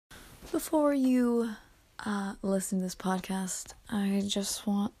Before you listen to this podcast, I just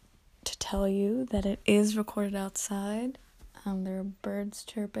want to tell you that it is recorded outside. There are birds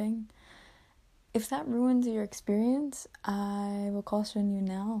chirping. If that ruins your experience, I will caution you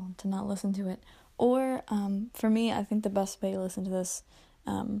now to not listen to it. Or, for me, I think the best way to listen to this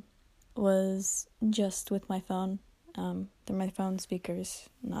was just with my phone. They're my phone speakers,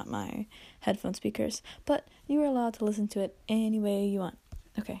 not my headphone speakers. But you are allowed to listen to it any way you want.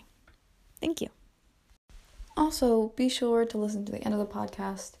 Okay. Thank you. Also, be sure to listen to the end of the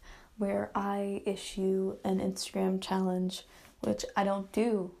podcast where I issue an Instagram challenge, which I don't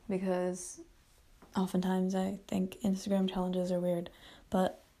do because oftentimes I think Instagram challenges are weird,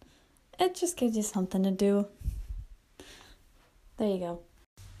 but it just gives you something to do. There you go.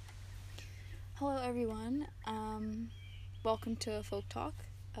 Hello everyone. Welcome to Folk Talk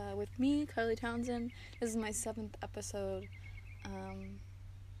with me, Carly Townsend. This is my 7th episode.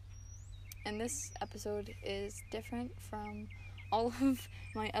 And this episode is different from all of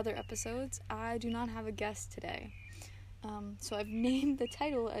my other episodes. I do not have a guest today. So I've named the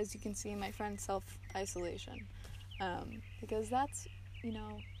title, as you can see, my friend self-isolation. Because that's,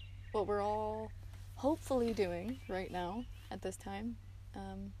 what we're all hopefully doing right now at this time.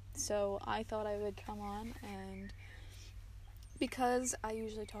 So I thought I would come on, and because I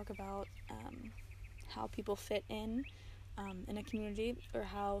usually talk about how people fit in a community, or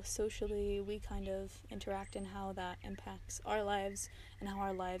how socially we kind of interact and how that impacts our lives and how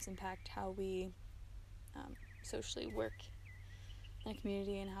our lives impact how we socially work in a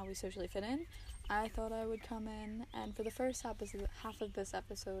community and how we socially fit in, I thought I would come in, and for the first half of this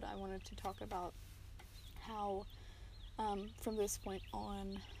episode, I wanted to talk about how from this point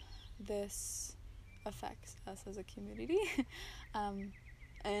on this affects us as a community.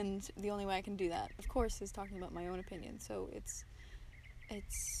 And the only way I can do that, of course, is talking about my own opinion. So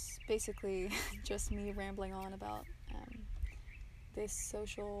it's basically just me rambling on about this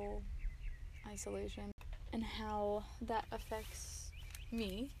social isolation and how that affects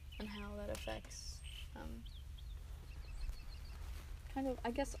me and how that affects kind of,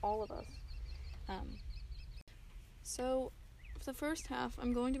 I guess, all of us. So for the first half,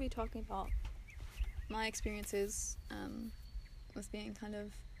 I'm going to be talking about my experiences with being kind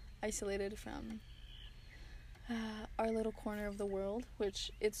of isolated from our little corner of the world, which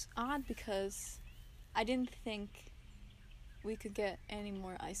it's odd because I didn't think we could get any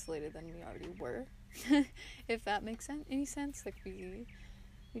more isolated than we already were, if that makes any sense. Like,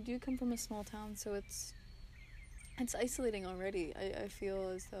 we do come from a small town, so it's isolating already. I feel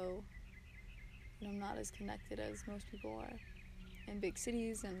as though I'm not as connected as most people are in big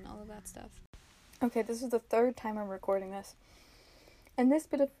cities and all of that stuff. Okay, this is the 3rd time I'm recording this. In this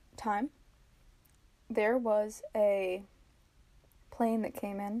bit of time, there was a plane that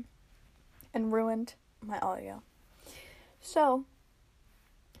came in and ruined my audio. So,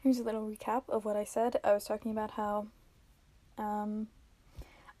 here's a little recap of what I said. I was talking about how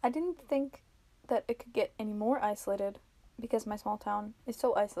I didn't think that it could get any more isolated because my small town is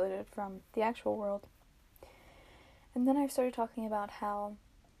so isolated from the actual world. And then I started talking about how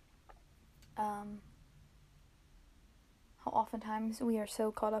oftentimes we are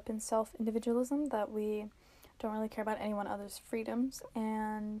so caught up in self-individualism that we don't really care about anyone else's freedoms,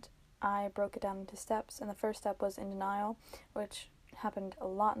 and I broke it down into steps, and the first step was in denial, which happened a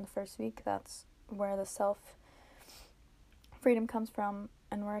lot in the first week. That's where the self-freedom comes from,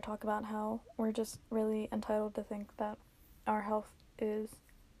 and where I talk about how we're just really entitled to think that our health is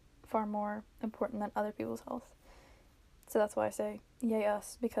far more important than other people's health. So that's why I say, yay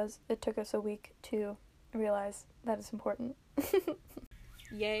us, because it took us a week to realize that it's important.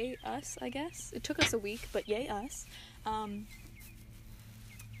 Yay us, I guess. It took us a week, but yay us.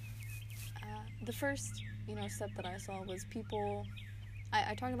 The first, step that I saw was people...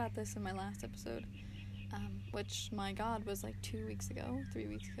 I talked about this in my last episode, which, my God, was like 3 weeks ago,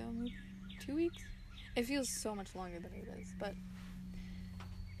 maybe? 2 weeks? It feels so much longer than it is, but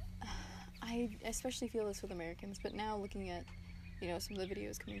I especially feel this with Americans, but now looking at, some of the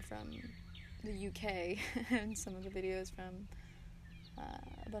videos coming from the UK and some of the videos from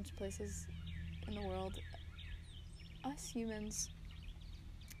a bunch of places in the world, us humans,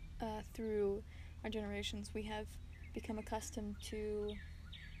 through our generations, we have become accustomed to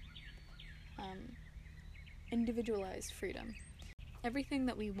individualized freedom. Everything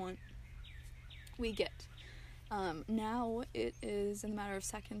that we want, we get. Now it is in a matter of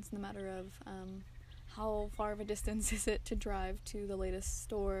seconds, in the matter of how far of a distance is it to drive to the latest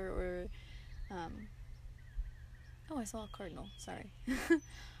store, or oh, I saw a cardinal, sorry.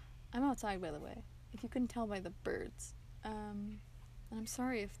 I'm outside, by the way, if you couldn't tell by the birds. And I'm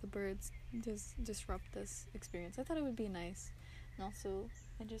sorry if the birds disrupt this experience. I thought it would be nice. And also,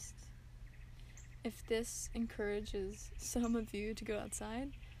 if this encourages some of you to go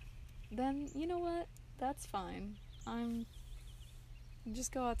outside, then you know what? That's fine.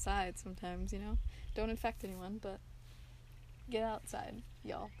 Just go outside sometimes, Don't infect anyone, but get outside,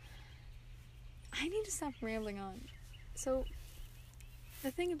 y'all. I need to stop rambling on. So,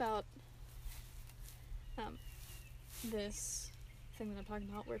 the thing about this thing that I'm talking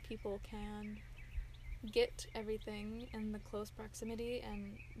about, where people can get everything in the close proximity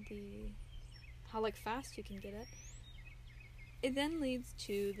and how fast you can get it then leads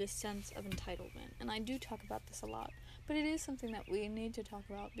to this sense of entitlement. And I do talk about this a lot, but it is something that we need to talk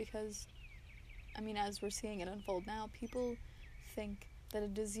about because, as we're seeing it unfold now, people think that a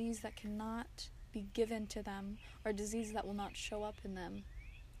disease that cannot be given to them, or a disease that will not show up in them,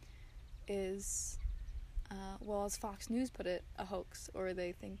 is, as Fox News put it, a hoax, or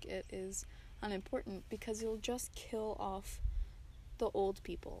they think it is unimportant because it'll just kill off the old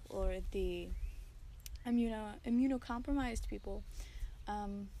people or the immunocompromised people,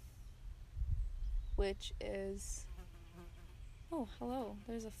 which is, oh, hello,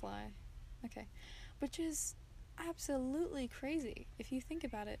 there's a fly, okay, which is absolutely crazy. If you think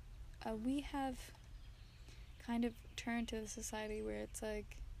about it, we have kind of turned to a society where it's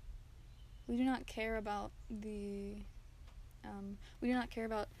like, we do not care about the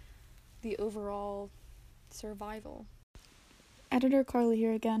overall survival. Editor Carly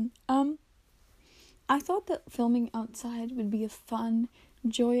here again. I thought that filming outside would be a fun,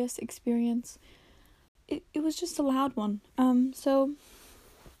 joyous experience. It was just a loud one. So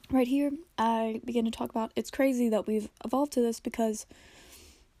right here, I begin to talk about, it's crazy that we've evolved to this because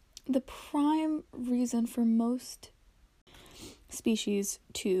the prime reason for most species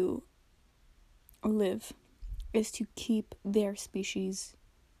to live is to keep their species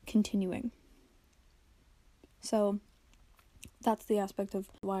continuing. So that's the aspect of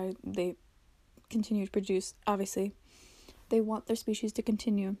why they continue to produce. Obviously, they want their species to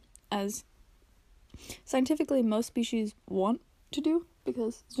continue, as scientifically most species want to do,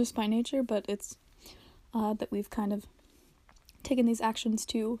 because it's just by nature, but it's that we've kind of taken these actions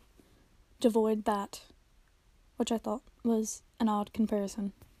to devoid that, which I thought was an odd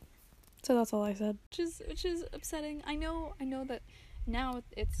comparison. So that's all I said. Which is upsetting. I know that now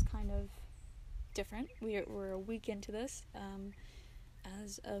it's kind of different. We're a week into this,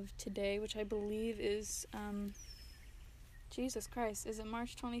 as of today, which I believe is, Jesus Christ, is it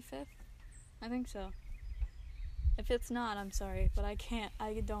March 25th? I think so. If it's not, I'm sorry, but I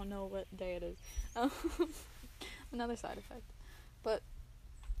don't know what day it is. Another side effect. But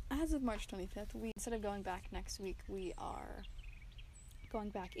as of March 25th, instead of going back next week, we are going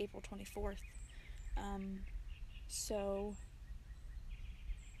back April 24th. So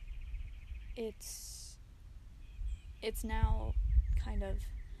it's now kind of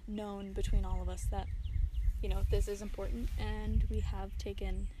known between all of us that, this is important, and we have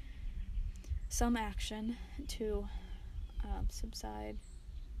taken some action to subside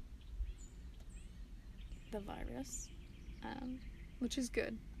the virus, which is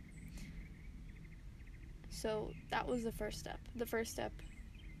good. So that was the first step. The first step,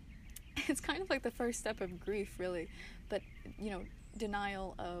 it's kind of like the first step of grief, really, but,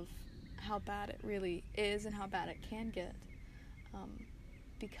 denial of how bad it really is and how bad it can get,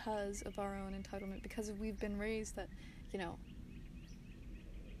 because of our own entitlement, because we've been raised that,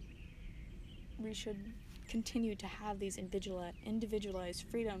 we should continue to have these individualized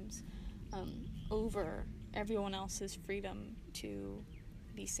freedoms over everyone else's freedom to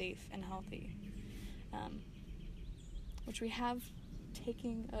be safe and healthy, which we're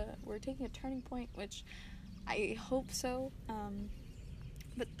taking a turning point, which I hope so,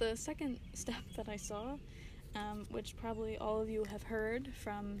 but the second step that I saw, which probably all of you have heard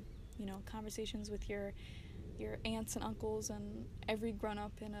from, conversations with your aunts and uncles and every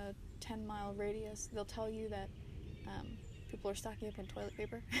grown-up in a 10-mile radius, they'll tell you that people are stocking up on toilet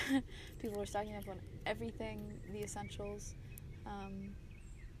paper. People are stocking up on everything, the essentials,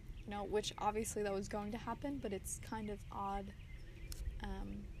 which obviously that was going to happen, but it's kind of odd,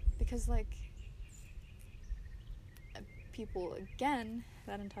 because, people, again,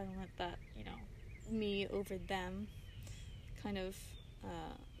 that entitlement, that, me over them kind of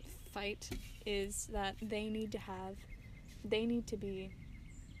fight, is that they need to be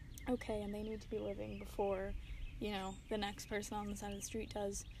okay, and they need to be living before, the next person on the side of the street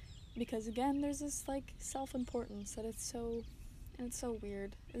does, because, again, there's this, self-importance that it's so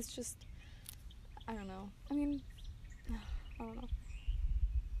weird. It's just, I don't know. I don't know.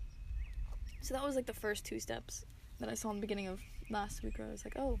 So that was, the first two steps that I saw in the beginning of last week where I was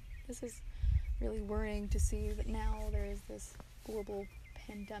like, oh, this is really worrying to see that now there is this global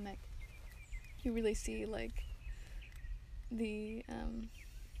pandemic. You really see, like, the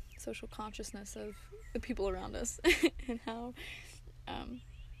social consciousness of the people around us and how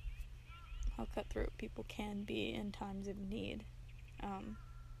cutthroat people can be in times of need.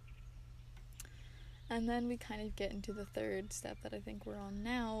 And then we kind of get into the third step that I think we're on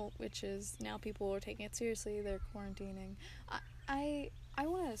now, which is now people are taking it seriously, they're quarantining. I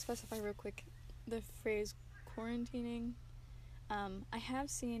want to specify real quick the phrase quarantining. I have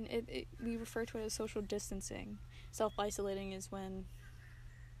seen it, we refer to it as social distancing. Self-isolating is when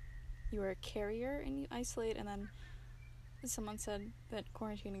you are a carrier and you isolate, and then someone said that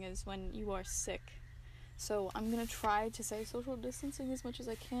quarantining is when you are sick. So I'm going to try to say social distancing as much as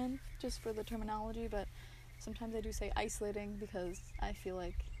I can, just for the terminology, but sometimes I do say isolating because I feel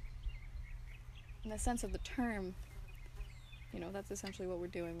like, in the sense of the term, that's essentially what we're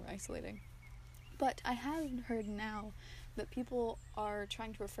doing, we're isolating. But I have heard now that people are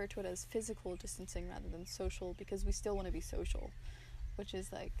trying to refer to it as physical distancing rather than social, because we still want to be social, which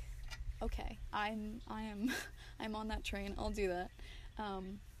is like, okay, I'm on that train, I'll do that.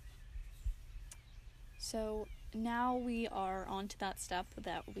 So now we are on to that step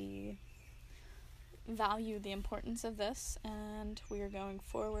that we value the importance of this, and we are going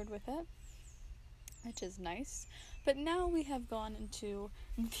forward with it, which is nice. But now we have gone into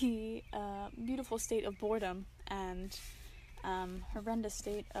the beautiful state of boredom and horrendous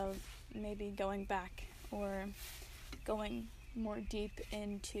state of maybe going back or going more deep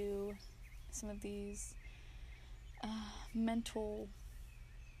into some of these mental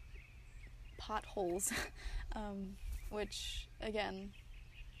potholes, which, again,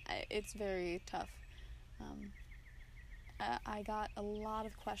 it's very tough. I got a lot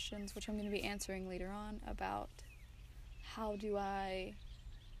of questions, which I'm going to be answering later on, about how do I,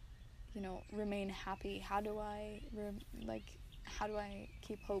 remain happy? How do I,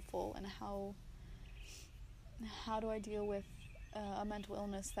 keep hopeful? And how do I deal with a mental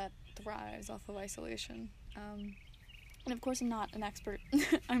illness that thrives off of isolation? And of course, I'm not an expert.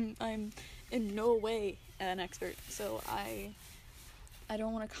 I'm in no way an expert, so I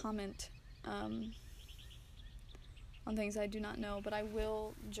don't want to comment on things I do not know, but I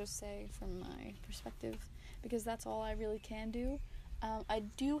will just say from my perspective, because that's all I really can do. I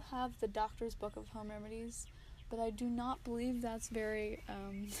do have the Doctor's Book of Home Remedies, but I do not believe that's very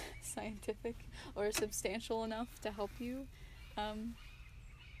scientific or substantial enough to help you.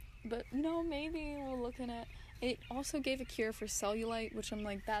 But maybe we're looking at... It also gave a cure for cellulite, which I'm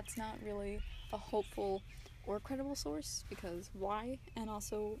like, that's not really a hopeful or credible source, because why? And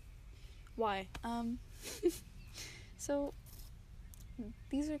also, why? So,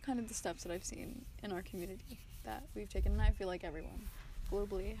 these are kind of the steps that I've seen in our community that we've taken, and I feel like everyone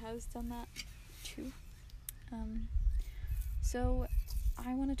globally has done that too. So,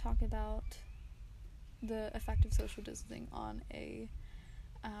 I want to talk about the effect of social distancing on a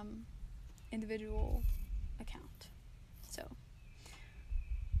individual account. So,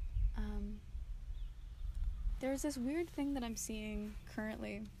 there's this weird thing that I'm seeing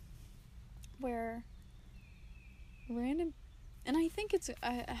currently where random, and I think it's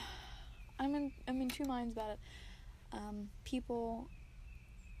I'm in two minds about it. People,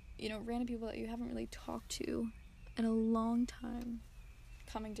 random people that you haven't really talked to in a long time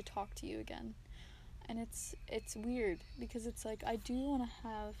coming to talk to you again. And it's weird, because it's like, I do want to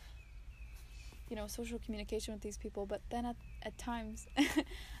have social communication with these people, but then at times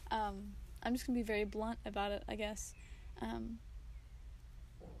I'm just gonna be very blunt about it, I guess.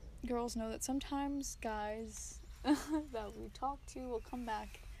 Girls know that sometimes guys that we talk to will come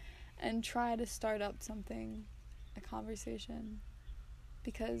back and try to start up something, a conversation,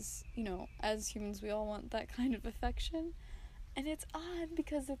 because as humans we all want that kind of affection. And it's odd,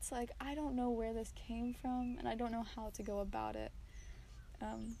 because it's like, I don't know where this came from, and I don't know how to go about it.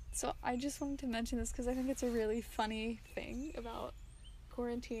 So I just wanted to mention this, because I think it's a really funny thing about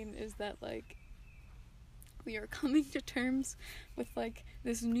quarantine, is that, like, we are coming to terms with, like,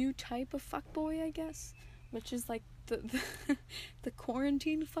 this new type of fuckboy, I guess, which is, like, the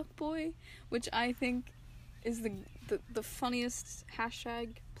quarantine fuckboy, which I think is the funniest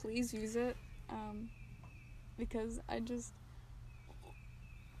hashtag. Please use it, because I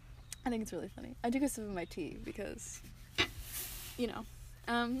think it's really funny. I took a sip of my tea because,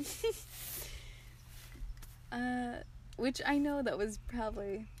 which I know that was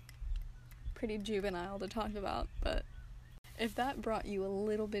probably pretty juvenile to talk about, but if that brought you a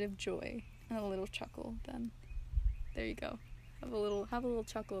little bit of joy and a little chuckle, then there you go. Have a little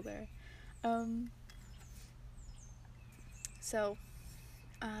chuckle there. So,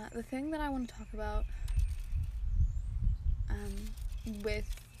 the thing that I want to talk about with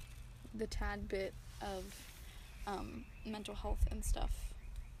the tad bit of mental health and stuff,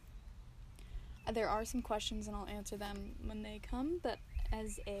 there are some questions and I'll answer them when they come, but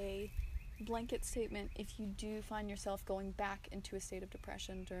as a blanket statement, if you do find yourself going back into a state of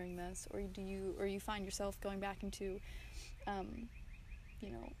depression during this, or you find yourself going back into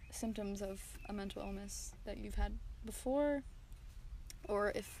symptoms of a mental illness that you've had before,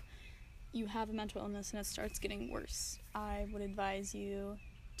 or if you have a mental illness and it starts getting worse, I would advise you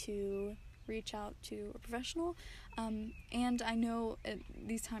to reach out to a professional. And I know at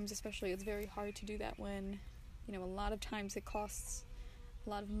these times especially, it's very hard to do that when, a lot of times it costs a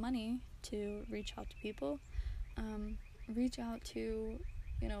lot of money to reach out to people. Reach out to,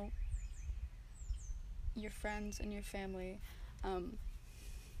 your friends and your family,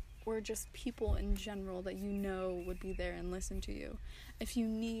 or just people in general that would be there and listen to you. If you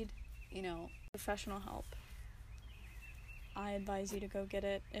need, professional help, I advise you to go get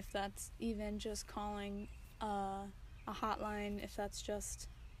it. If that's even just calling a hotline, if that's just,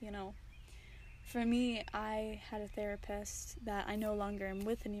 for me, I had a therapist that I no longer am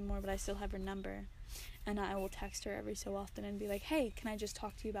with anymore, but I still have her number, and I will text her every so often and be like, hey, can I just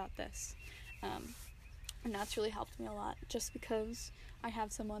talk to you about this? And that's really helped me a lot, just because I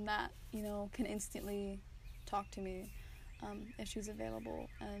have someone that, can instantly talk to me if she's available,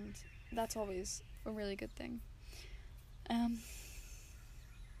 and that's always a really good thing.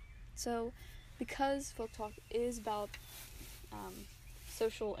 So, because Folk Talk is about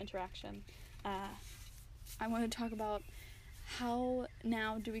social interaction, I want to talk about how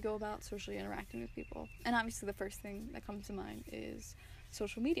now do we go about socially interacting with people. And obviously the first thing that comes to mind is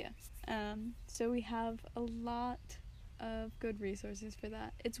social media. So we have a lot of good resources for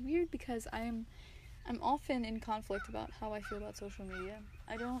that. It's weird because I'm often in conflict about how I feel about social media.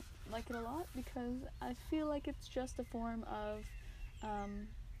 I don't like it a lot because I feel like it's just a form of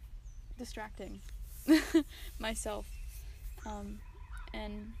distracting myself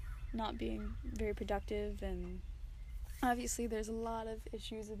and not being very productive, and obviously there's a lot of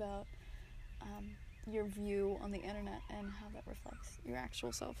issues about your view on the internet and how that reflects your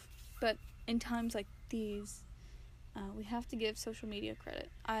actual self. But in times like these, we have to give social media credit.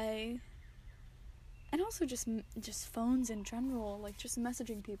 And also just phones in general, like just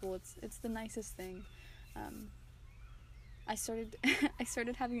messaging people, it's the nicest thing. I started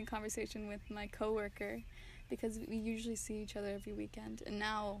having a conversation with my coworker because we usually see each other every weekend, and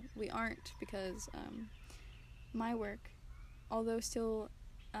now we aren't because my work, although still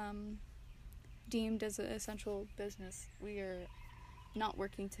deemed as an essential business, we are not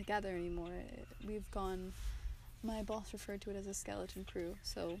working together anymore. My boss referred to it as a skeleton crew,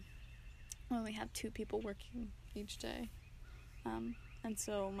 so we only have 2 people working each day. And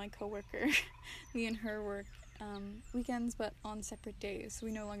so my coworker, me and her work weekends, but on separate days.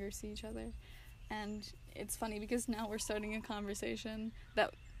 We no longer see each other. And it's funny because now we're starting a conversation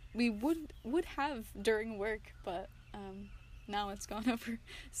that we would have during work, but now it's gone over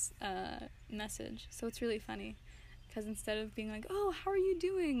message. So it's really funny because instead of being like, oh, how are you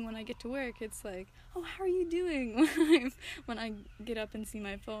doing when I get to work, it's like, oh, how are you doing when I get up and see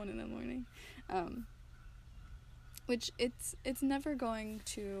my phone in the morning. Which it's never going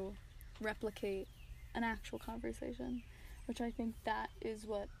to replicate an actual conversation, which I think that is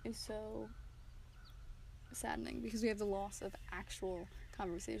what is so saddening, because we have the loss of actual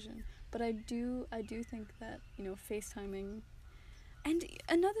conversation. But I do think that, FaceTiming. And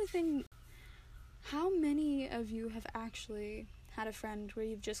another thing, how many of you have actually had a friend where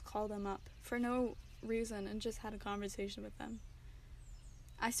you've just called them up for no reason and just had a conversation with them?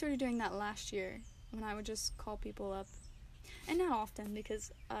 I started doing that last year, when I would just call people up. And not often,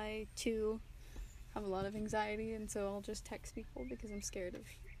 because I, too, have a lot of anxiety, and so I'll just text people because I'm scared of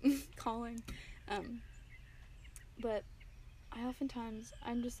calling. But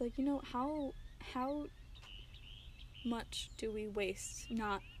I'm just like, how much do we waste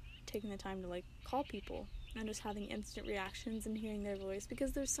not taking the time to, call people and just having instant reactions and hearing their voice?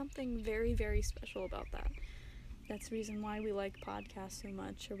 Because there's something very, very special about that. That's the reason why we like podcasts so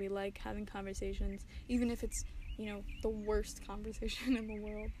much, or we like having conversations, even if it's, the worst conversation in the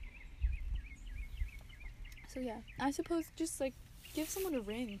world. So yeah, I suppose just, give someone a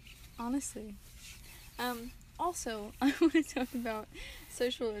ring, honestly. Also, I want to talk about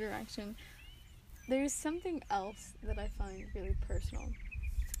social interaction. There's something else that I find really personal.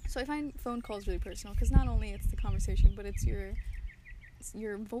 So I find phone calls really personal, because not only it's the conversation, but it's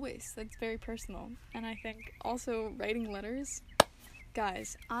your voice that's very personal. And I think also writing letters,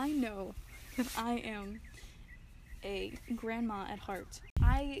 guys, I know that I am a grandma at heart.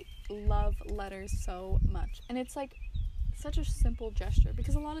 I love letters so much, and it's like such a simple gesture,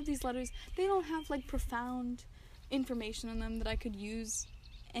 because a lot of these letters, they don't have like profound information in them that I could use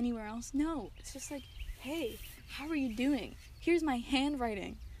anywhere else. No, it's just like, hey, how are you doing? Here's my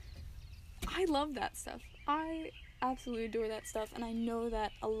handwriting. I love that stuff. I absolutely adore that stuff, and I know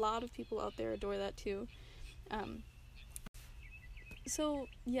that a lot of people out there adore that too. So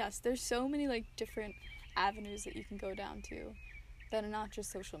yes, there's so many like different avenues that you can go down to that are not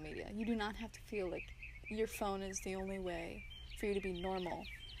just social media. You do not have to feel like your phone is the only way for you to be normal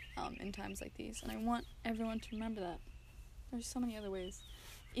in times like these, and I want everyone to remember that. There's so many other ways.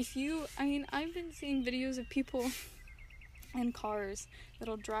 I've been seeing videos of people in cars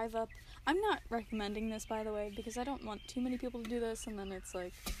that'll drive up. I'm not recommending this, by the way, because I don't want too many people to do this, and then it's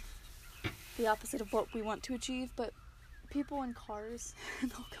like the opposite of what we want to achieve, but people in cars,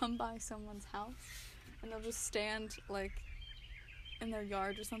 they'll come by someone's house, and they'll just stand, like, in their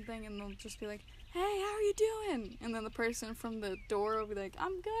yard or something, and they'll just be like, hey, how are you doing? And then the person from the door will be like,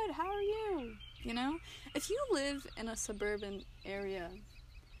 I'm good, how are you? You know? If you live in a suburban area,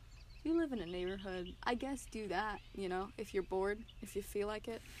 if you live in a neighborhood, I guess do that, you know, if you're bored, if you feel like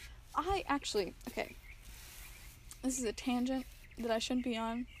it. Okay, this is a tangent that I shouldn't be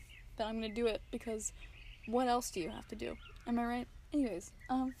on, but I'm gonna do it because what else do you have to do? Am I right? Anyways,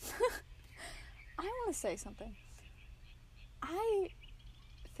 I want to say something. I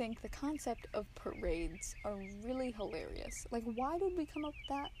think the concept of parades are really hilarious. Like, why did we come up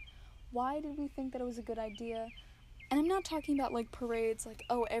with that? Why did we think that it was a good idea? And I'm not talking about, like, parades, like,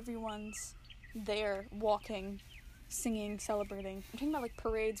 oh, everyone's there, walking, singing, celebrating. I'm talking about, like,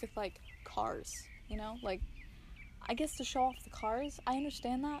 parades with, like, cars, you know? Like, I guess to show off the cars, I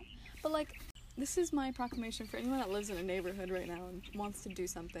understand that. But, like, this is my proclamation for anyone that lives in a neighborhood right now and wants to do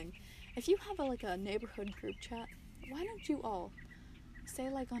something. If you have, a neighborhood group chat, why don't you all say,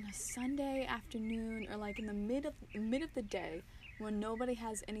 like, on a Sunday afternoon or, like, in the mid of the day when nobody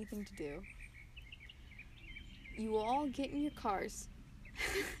has anything to do, you all get in your cars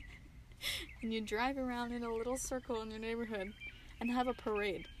and you drive around in a little circle in your neighborhood and have a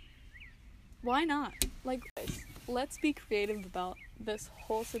parade. Why not? Like, let's be creative about this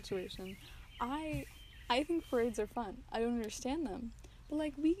whole situation. I think parades are fun. I don't understand them.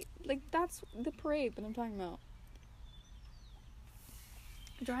 But, that's the parade that I'm talking about.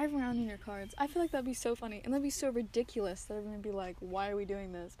 Drive around in your cars. I feel like that'd be so funny. And that'd be so ridiculous that everyone would be like, why are we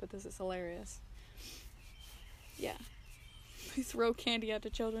doing this? But this is hilarious. Yeah. We throw candy out to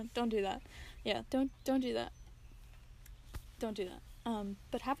children. Don't do that. Yeah, don't do that. Don't do that.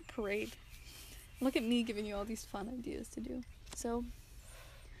 But have a parade. Look at me giving you all these fun ideas to do. So,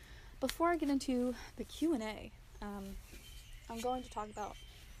 before I get into the Q&A, I'm going to talk about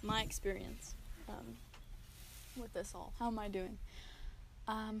my experience with this all. How am I doing?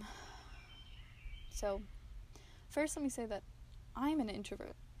 So, first let me say that I'm an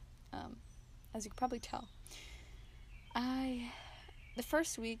introvert, as you can probably tell. The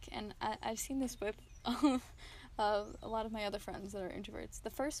first week, and I've seen this with a lot of my other friends that are introverts, the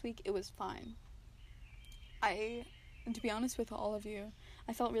first week it was fine. To be honest with all of you,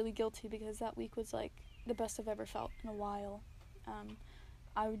 I felt really guilty because that week was like the best I've ever felt in a while.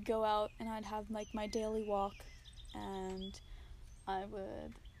 I would go out and I'd have like my daily walk, and I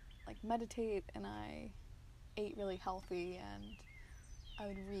would like meditate, and I ate really healthy, and I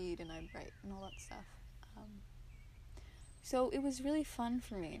would read and I'd write and all that stuff. So it was really fun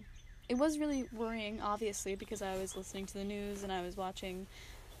for me. It was really worrying, obviously, because I was listening to the news and I was watching,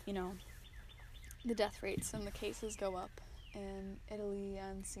 the death rates and the cases go up in Italy,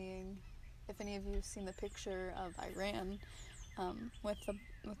 and seeing, if any of you have seen the picture of Iran with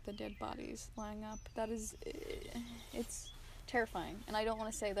the dead bodies lying up, it's terrifying. And I don't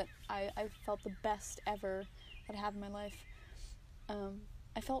want to say that I felt the best ever that I have in my life.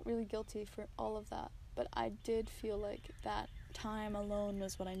 I felt really guilty for all of that, but I did feel like that time alone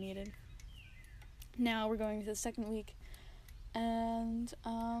was what I needed. Now we're going to the second week, and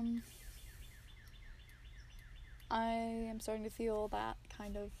I am starting to feel that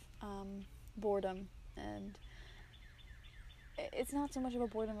kind of boredom, and it's not so much of a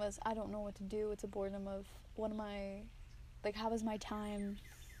boredom as I don't know what to do. It's a boredom of how is my time,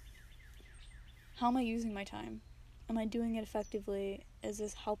 how am I using my time? Am I doing it effectively? Is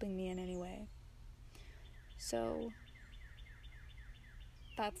this helping me in any way? So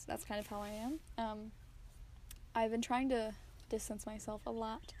that's kind of how I am. I've been trying to distance myself a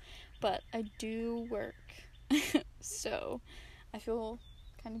lot, but I do work. So I feel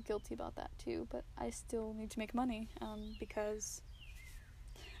kind of guilty about that too, but I still need to make money because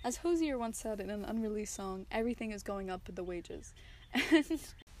As Hosier once said in an unreleased song, everything is going up with the wages. And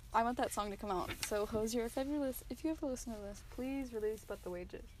I want that song to come out. So Hosier, if you ever listen to this, please release But the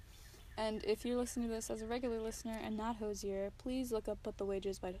Wages. And if you're listening to this as a regular listener and not Hosier, please look up But the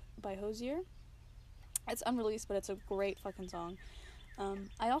Wages by Hosier. It's unreleased, but it's a great fucking song.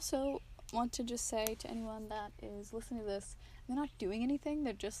 I also want to just say to anyone that is listening to this, they're not doing anything,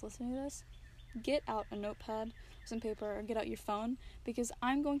 they're just listening to this, get out a notepad, some paper, or get out your phone, because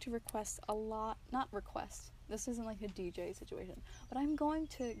I'm going to this isn't like a DJ situation, but I'm going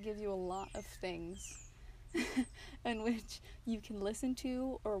to give you a lot of things in which you can listen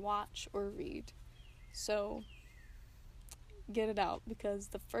to, or watch, or read. So, get it out, because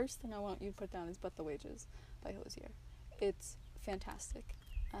the first thing I want you to put down is But the Wages by Hosier. It's fantastic.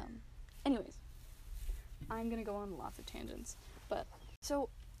 Anyways, I'm gonna go on lots of tangents, but, so,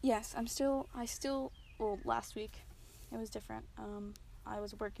 yes, last week, it was different. I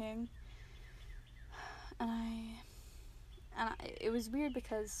was working, and it was weird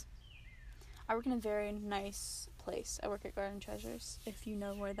because I work in a very nice place. I work at Garden Treasures, if you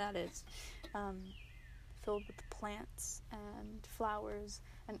know where that is, filled with plants and flowers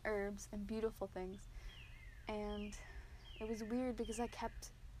and herbs and beautiful things. And it was weird because I kept,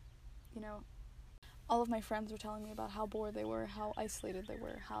 all of my friends were telling me about how bored they were, how isolated they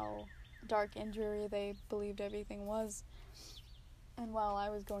were, how dark and dreary they believed everything was. And while I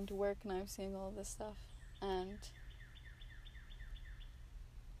was going to work and I was seeing all of this stuff, and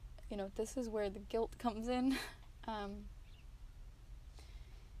this is where the guilt comes in. It's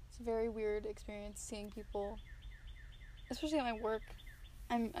a very weird experience seeing people, especially at my work.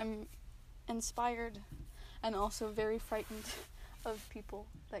 I'm inspired and also very frightened of people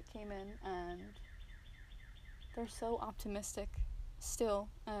that came in, and they're so optimistic still,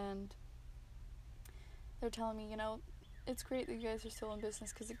 and they're telling me, it's great that you guys are still in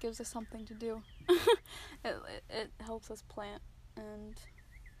business because it gives us something to do. It helps us plant and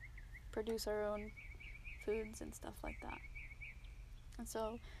produce our own foods and stuff like that. And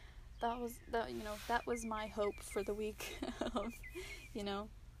so that was my hope for the week of,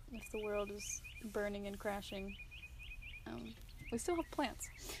 if the world is burning and crashing, we still have plants.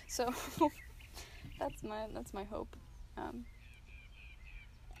 So that's my hope.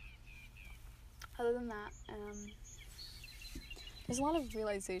 Other than that, there's a lot of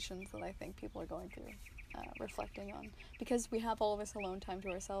realizations that I think people are going through, reflecting on, because we have all of this alone time to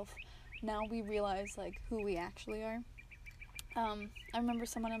ourselves. Now we realize who we actually are. I remember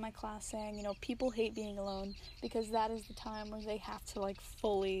someone in my class saying, people hate being alone because that is the time where they have to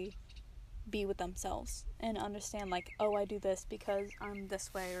fully be with themselves and understand oh, I do this because I'm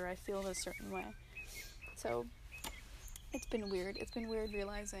this way, or I feel this certain way. So it's been weird. It's been weird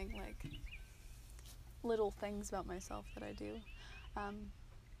realizing little things about myself that I do.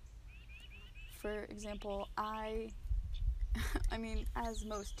 For example, I mean, as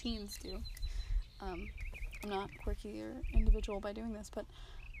most teens do, I'm not quirky or individual by doing this, but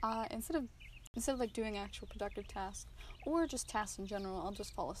instead of doing actual productive tasks or just tasks in general, I'll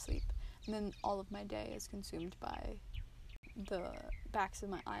just fall asleep, and then all of my day is consumed by the backs of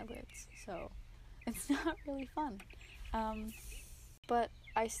my eyelids. So it's not really fun. But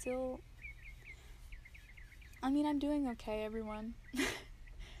I'm doing okay, everyone.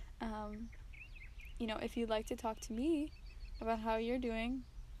 If you'd like to talk to me about how you're doing,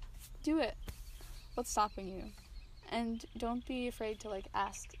 do it. What's stopping you? And don't be afraid to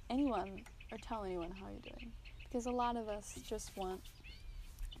ask anyone or tell anyone how you're doing, because a lot of us just want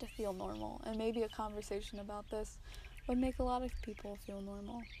to feel normal, and maybe a conversation about this would make a lot of people feel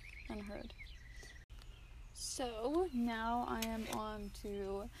normal and heard. So now I am on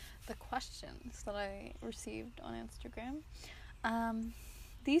to the questions that I received on Instagram.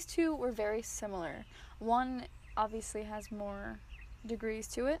 These two were very similar. One obviously has more degrees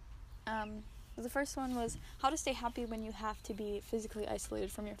to it. The first one was how to stay happy when you have to be physically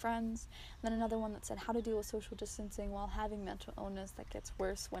isolated from your friends. And then another one that said how to deal with social distancing while having mental illness that gets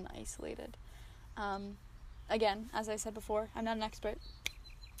worse when isolated. Again, as I said before, I'm not an expert.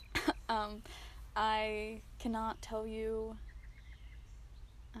 I cannot tell you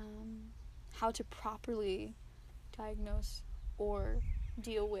how to properly diagnose or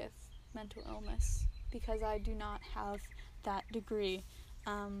deal with mental illness, because I do not have that degree.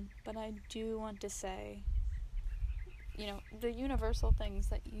 But I do want to say, the universal things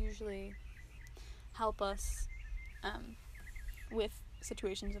that usually help us with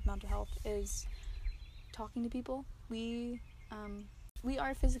situations of mental health is talking to people. We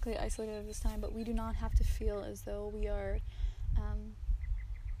are physically isolated at this time, but we do not have to feel as though we are,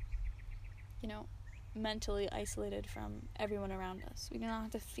 mentally isolated from everyone around us. We do not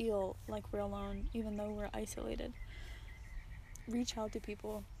have to feel like we're alone, even though we're isolated. Reach out to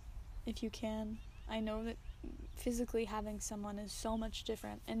people if you can. I know that physically having someone is so much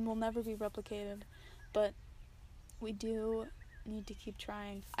different and will never be replicated, but we do need to keep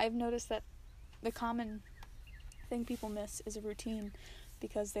trying. I've noticed that the common thing people miss is a routine,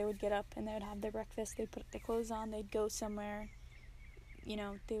 because they would get up and they would have their breakfast, they'd put their clothes on, they'd go somewhere,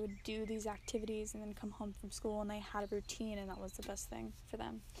 they would do these activities and then come home from school, and they had a routine, and that was the best thing for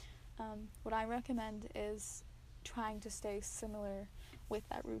them. What I recommend is trying to stay similar with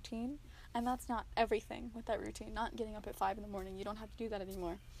that routine, and that's not everything with that routine. Not getting up at 5 in the morning, you don't have to do that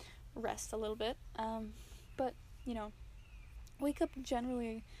anymore. Rest a little bit, but wake up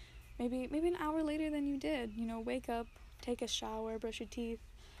generally maybe an hour later than you did. Wake up, take a shower, brush your teeth,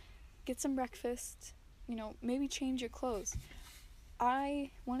 get some breakfast, maybe change your clothes. I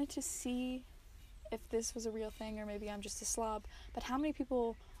wanted to see if this was a real thing, or maybe I'm just a slob, but how many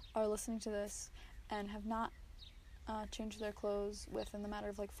people are listening to this and have not changed their clothes within the matter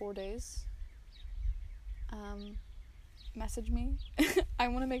of 4 days? Message me. I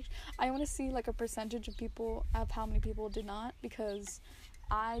want to see a percentage of how many people did not, because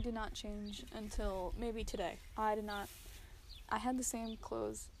I did not change until maybe today. I had the same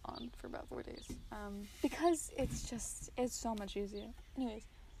clothes on for about 4 days, because it's so much easier. Anyways,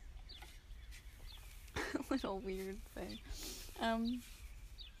 a little weird thing.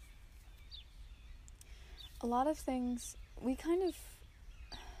 A lot of things, we kind of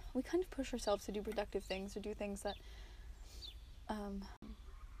push ourselves to do productive things, or do things that,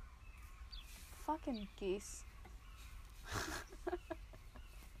 fucking geese.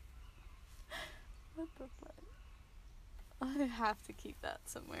 What the fuck? I have to keep that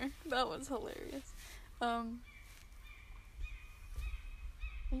somewhere. That was hilarious. Are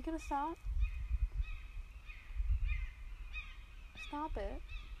you gonna stop? Stop it.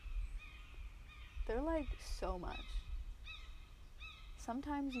 They're so much.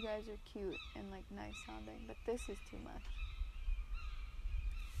 Sometimes you guys are cute and nice sounding, but this is too much.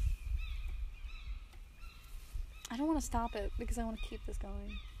 I don't want to stop it because I want to keep this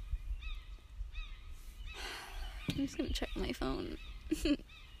going. I'm just gonna check my phone.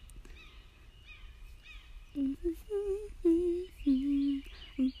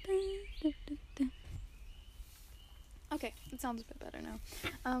 Okay, it sounds a bit better now.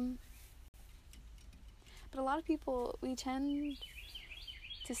 But a lot of people, we tend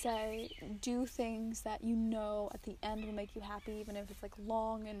to say, do things that at the end will make you happy, even if it's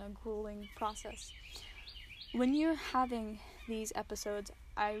long and a grueling process. When you're having these episodes,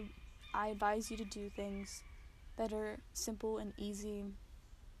 I advise you to do things that are simple and easy,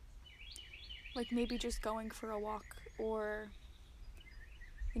 maybe just going for a walk, or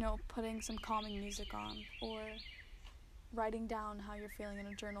putting some calming music on, or writing down how you're feeling in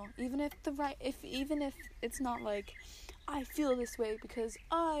a journal, even if it's not I feel this way because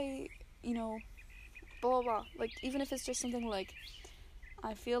I blah blah blah, even if it's just something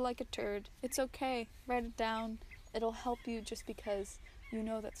I feel like a turd, it's okay, write it down. It'll help you, just because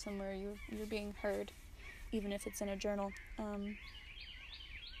that somewhere you're being heard, even if it's in a journal.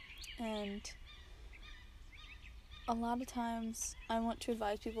 And a lot of times I want to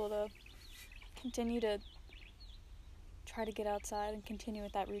advise people to continue to try to get outside and continue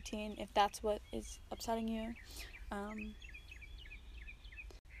with that routine if that's what is upsetting you. Then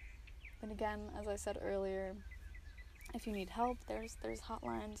again, as I said earlier, if you need help, there's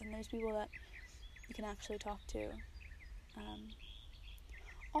hotlines, and there's people that you can actually talk to.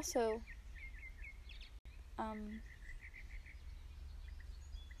 Also,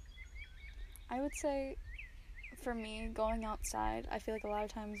 I would say, for me, going outside, I feel a lot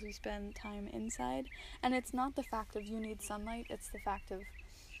of times we spend time inside, and it's not the fact of you need sunlight, it's the fact of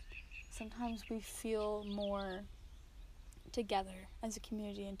sometimes we feel more together as a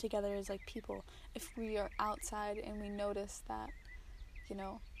community and together as people if we are outside and we notice that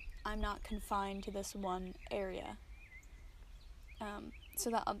I'm not confined to this one area, so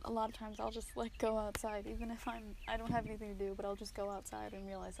that a lot of times I'll just go outside, even if I don't have anything to do, but I'll just go outside and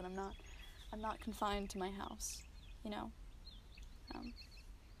realize that I'm not confined to my house,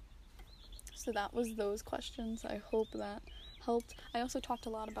 so that was those questions. I hope that helped. I also talked a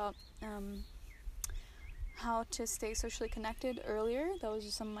lot about how to stay socially connected earlier. That was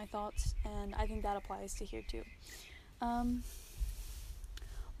just some of my thoughts, and I think that applies to here too.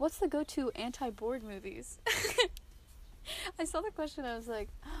 What's the go-to anti-bored movies? I saw the question, I was like,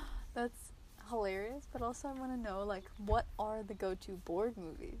 that's hilarious, but also I want to know, what are the go-to bored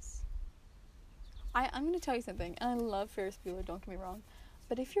movies? I'm going to tell you something, and I love Ferris Bueller, don't get me wrong,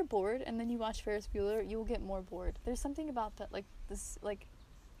 But if you're bored and then you watch Ferris Bueller, you will get more bored. There's something about that, like, this, like,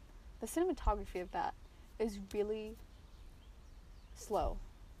 the cinematography of that is really slow.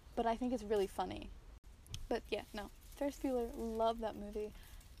 But I think it's really funny. But yeah, no. Ferris Bueller, love that movie.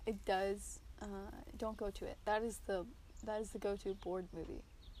 It does, don't go to it. That is the go-to bored movie.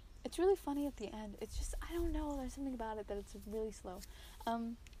 It's really funny at the end. It's just, I don't know, there's something about it that it's really slow.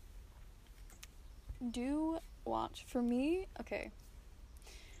 Do watch, for me, okay,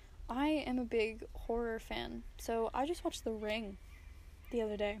 I am a big horror fan, so I just watched The Ring the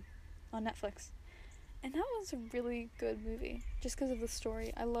other day on Netflix, and that was a really good movie, just because of the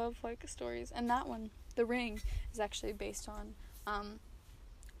story. I love, like, stories, and that one, The Ring, is actually based on,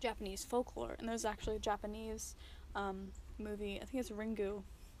 Japanese folklore, and there's actually a Japanese, movie, I think it's Ringu.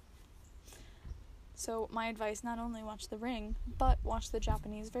 So my advice, not only watch The Ring, but watch the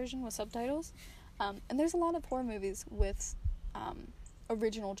Japanese version with subtitles. And there's a lot of horror movies with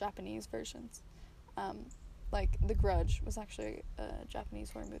original Japanese versions. Like The Grudge was actually a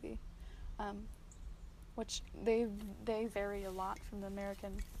Japanese horror movie, which they vary a lot from the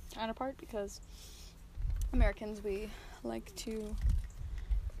American counterpart, because Americans, we like to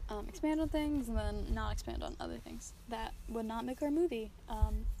expand on things and then not expand on other things that would not make our movie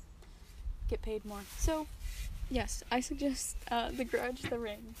get paid more. So yes, I suggest The Grudge, The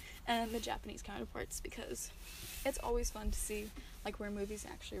Ring, and the Japanese counterparts, because it's always fun to see, like, where movies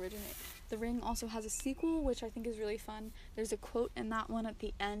actually originate. The Ring also has a sequel, which I think is really fun. There's a quote in that one at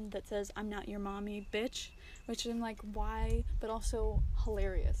the end that says, "I'm not your mommy, bitch," which I'm like, why? But also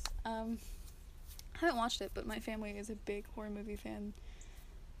hilarious. I haven't watched it, but my family is a big horror movie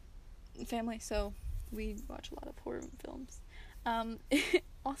family, so we watch a lot of horror films.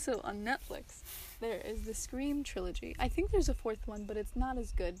 Also on Netflix, there is the Scream trilogy. I think there's a fourth one, but it's not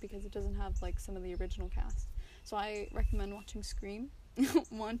as good because it doesn't have, like, some of the original cast. So I recommend watching Scream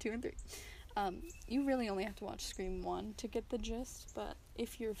 1, 2, and 3. You really only have to watch Scream 1 to get the gist, but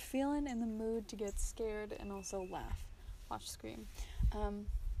if you're feeling in the mood to get scared and also laugh, watch Scream.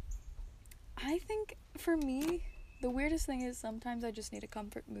 I think, for me, the weirdest thing is sometimes I just need a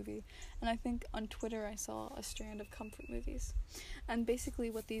comfort movie, and I think on Twitter I saw a strand of comfort movies, and basically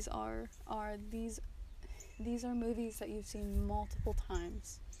what these are these are movies that you've seen multiple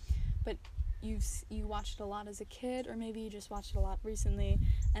times, but you watched it a lot as a kid, or maybe you just watched it a lot recently,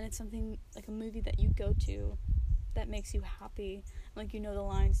 and it's something like a movie that you go to that makes you happy, like, you know the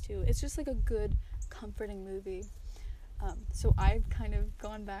lines to. It's just like a good comforting movie. So I've kind of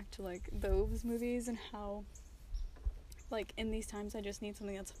gone back to, like, those movies, and how, like, in these times I just need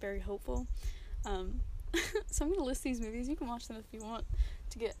something that's very hopeful. So I'm gonna list these movies. You can watch them if you want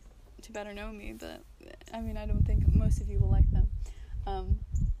to get to better know me, but I mean, I don't think most of you will like them.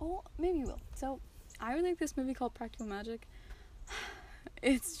 Well, maybe you will. So I really like this movie called Practical Magic.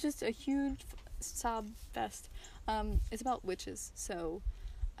 It's just a huge sob fest. It's about witches, so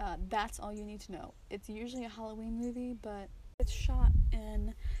that's all you need to know. It's usually a Halloween movie, but it's shot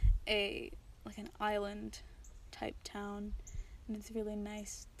in an island type town, and it's really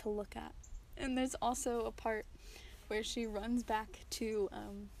nice to look at. And there's also a part where she runs back to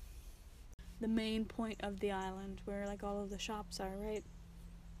the main point of the island where, like, all of the shops are, right?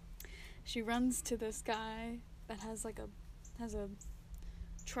 She runs to this guy that has a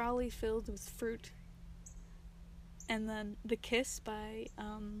trolley filled with fruit, and then The Kiss by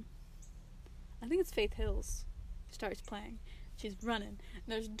I think it's Faith Hills starts playing. She's running, and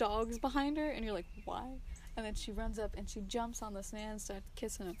there's dogs behind her, and you're like, why? And then she runs up and she jumps on this man and starts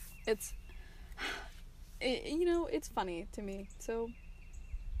kissing him. It's funny to me. So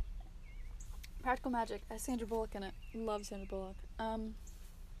Practical Magic has Sandra Bullock in it. Love Sandra Bullock.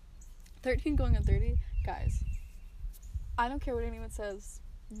 13 Going on 30, guys, I don't care what anyone says,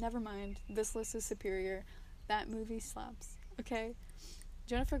 never mind, this list is superior. That movie slaps, okay?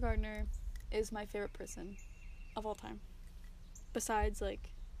 Jennifer Gardner is my favorite person of all time, besides, like,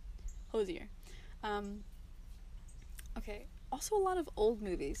 Hosier. Okay, also a lot of old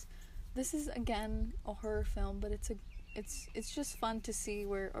movies. This is, again, a horror film, but it's just fun to see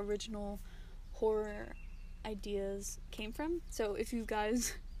where original horror ideas came from. So if you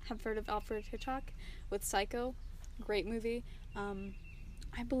guys have heard of Alfred Hitchcock with Psycho, great movie.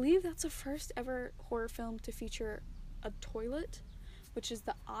 I believe that's the first ever horror film to feature a toilet, which is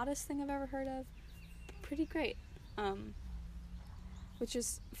the oddest thing I've ever heard of. Pretty great. Which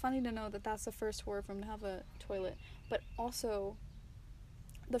is funny to know that that's the first horror film to have a toilet. But also,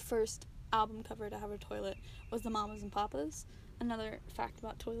 the first album cover to have a toilet was the Mamas and Papas. Another fact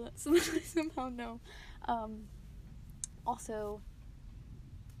about toilets that I somehow know. Also,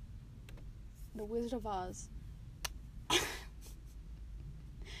 The Wizard of Oz.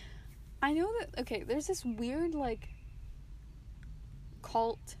 I know that, okay, there's this weird, like,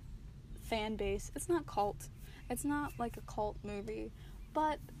 cult fan base. It's not cult. It's not, like, a cult movie.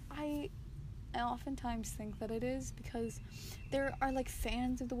 But I oftentimes think that it is, because there are, like,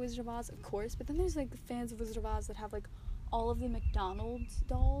 fans of The Wizard of Oz, of course, but then there's, like, the fans of Wizard of Oz that have, like, all of the McDonald's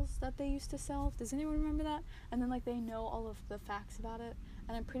dolls that they used to sell. Does anyone remember that? And then, like, they know all of the facts about it,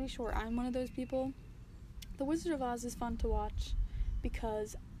 and I'm pretty sure I'm one of those people. The Wizard of Oz is fun to watch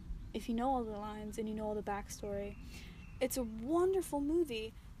because if you know all the lines and you know all the backstory, it's a wonderful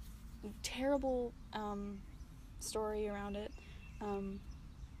movie. Terrible story around it,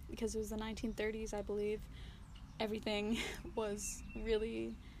 because it was the 1930s, I believe. Everything was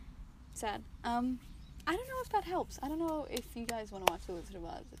really sad. I don't know if that helps. I don't know if you guys want to watch The Wizard of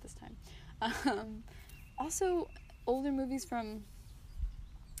Oz at this time. Also, older movies from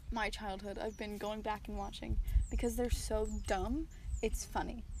my childhood I've been going back and watching because they're so dumb, it's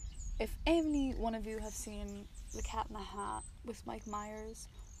funny. If any one of you have seen The Cat in the Hat with Mike Myers,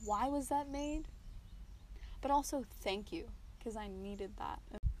 why was that made? But also, thank you, because I needed that.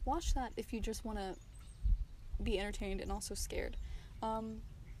 Watch that if you just want to be entertained and also scared. The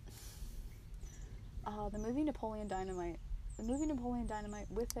movie Napoleon Dynamite. The movie Napoleon Dynamite,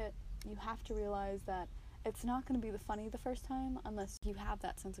 with it, you have to realize that it's not going to be funny the first time unless you have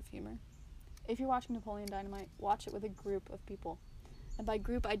that sense of humor. If you're watching Napoleon Dynamite, watch it with a group of people. And by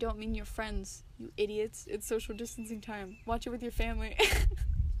group, I don't mean your friends, you idiots. It's social distancing time. Watch it with your family.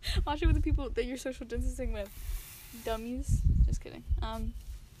 Watch it with the people that you're social distancing with. Dummies. Just kidding.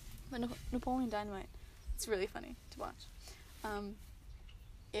 But Napoleon Dynamite, it's really funny to watch.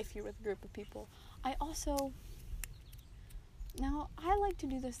 If you're with a group of people. Now, I like to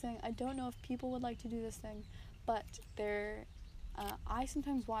do this thing. I don't know if people would like to do this thing, but I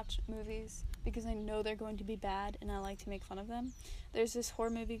sometimes watch movies because I know they're going to be bad and I like to make fun of them. There's this horror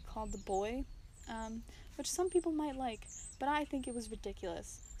movie called The Boy, which some people might like, but I think it was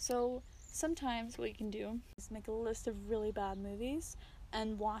ridiculous. So sometimes what you can do is make a list of really bad movies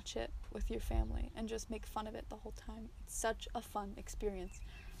and watch it with your family and just make fun of it the whole time. It's such a fun experience.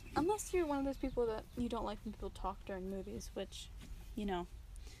 Unless you're one of those people that you don't like when people talk during movies, which, you know,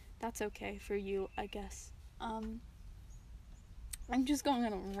 that's okay for you, I guess. I'm just going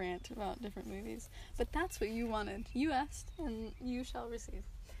on a rant about different movies, but that's what you wanted. You asked, and you shall receive.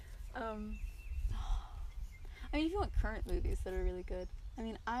 I mean, if you want current movies that are really good, I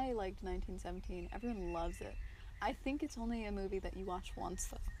mean, I liked 1917. Everyone loves it. I think it's only a movie that you watch once,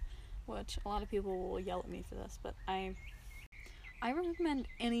 though, which a lot of people will yell at me for this, but I recommend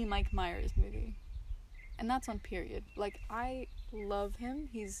any Mike Myers movie, and that's on period. Like, I love him.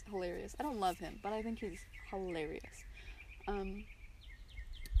 He's hilarious. I don't love him, but I think he's hilarious. Oh,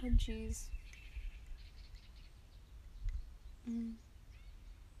 jeez.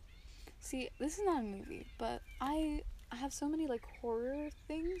 See, this is not a movie, but I have so many, like, horror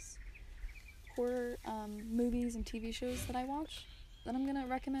movies and TV shows that I watch that I'm gonna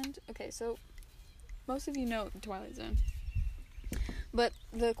recommend. Okay, so most of you know The Twilight Zone. But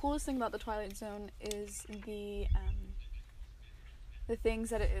the coolest thing about The Twilight Zone is the things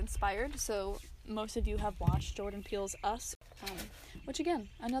that it inspired. So most of you have watched Jordan Peele's Us, which again,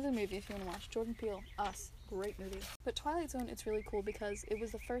 another movie if you want to watch. Jordan Peele, Us, great movie. But Twilight Zone, it's really cool because it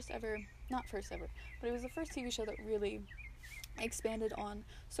was the first ever, not first ever, but it was the first TV show that really expanded on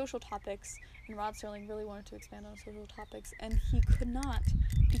social topics, and Rod Serling really wanted to expand on social topics, and he could not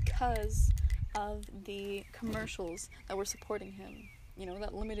because of the commercials that were supporting him, you know,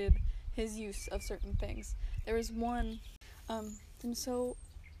 that limited his use of certain things. There was one, and so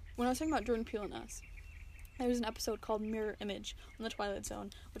when I was talking about Jordan Peele and Us, there was an episode called Mirror Image on The Twilight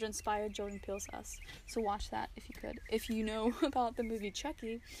Zone, which inspired Jordan Peele's Us. So watch that if you could. If you know about the movie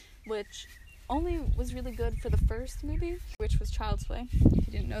Chucky, which only was really good for the first movie, which was Child's Play, if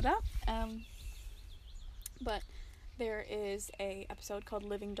you didn't know that. But there is a episode called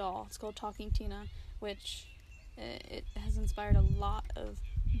Living Doll. It's called Talking Tina, which it has inspired a lot of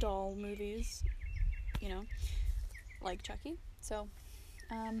doll movies, you know, like Chucky. So,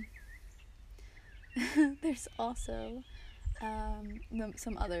 there's also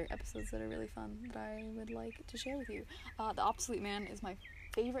some other episodes that are really fun that I would like to share with you. The Obsolete Man is my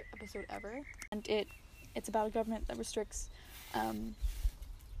favorite episode ever, and it's about a government that restricts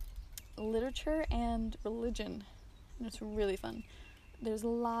literature and religion, and it's really fun. There's a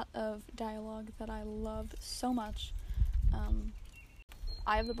lot of dialogue that I love so much.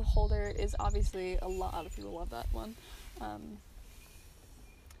 Eye of the Beholder is obviously, a lot of people love that one.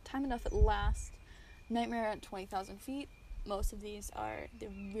 Time Enough at Last, Nightmare at 20,000 Feet. Most of these are the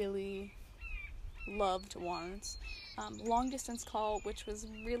really loved ones. Long Distance Call, which was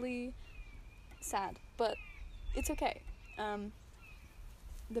really sad, but it's okay.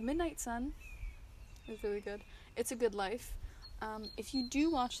 The Midnight Sun is really good. It's a Good Life. If you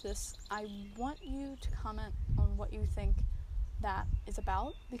do watch this, I want you to comment on what you think that is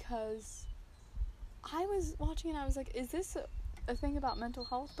about, because I was watching and I was like, is this a thing about mental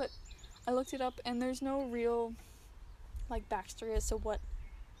health? But I looked it up and there's no real like backstory as to what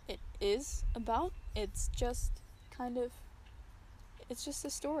it is about. It's just it's just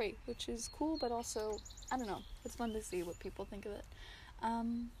a story, which is cool, but also, I don't know, it's fun to see what people think of it.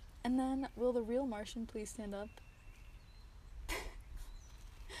 And then, will the real Martian please stand up?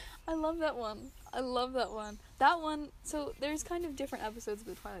 I love that one. That one, so there's kind of different episodes of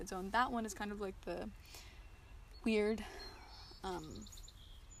The Twilight Zone. That one is kind of like the weird,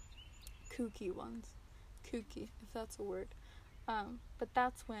 kooky ones. Kooky, if that's a word. But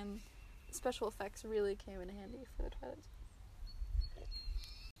that's when special effects really came in handy for The Twilight Zone.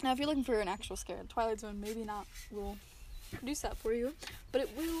 Now, if you're looking for an actual scare, Twilight Zone maybe not will produce that for you, but it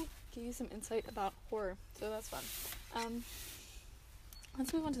will give you some insight about horror, so that's fun.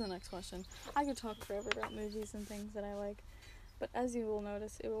 Let's move on to the next question. I could talk forever about movies and things that I like, but as you will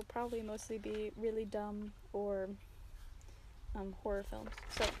notice, it will probably mostly be really dumb or horror films.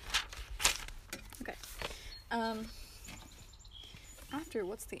 So, okay. After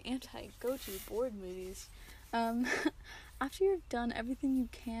what's the go-to bored movies? After you've done everything you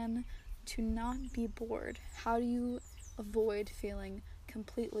can to not be bored, how do you avoid feeling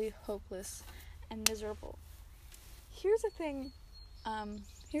completely hopeless and miserable? Here's the thing.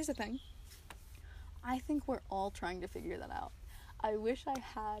 I think we're all trying to figure that out. I wish I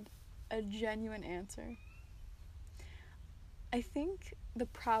had a genuine answer. I think the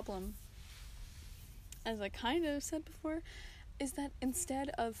problem, as I kind of said before, is that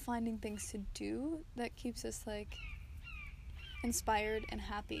instead of finding things to do that keeps us like inspired and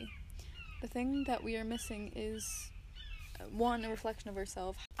happy, the thing that we are missing is one, a reflection of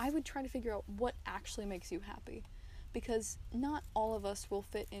ourselves. I would try to figure out what actually makes you happy, because not all of us will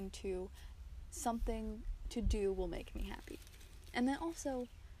fit into something to do will make me happy. And then also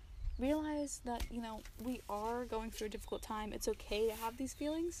realize that, we are going through a difficult time. It's okay to have these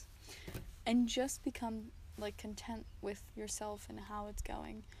feelings, and just become like content with yourself and how it's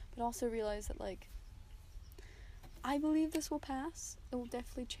going. But also realize that I believe this will pass. It will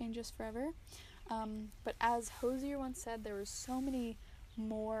definitely change us forever. But as Hosier once said, there were so many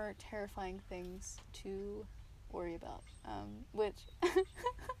more terrifying things to worry about. Which,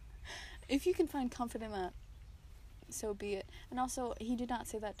 if you can find comfort in that, so be it. And also, he did not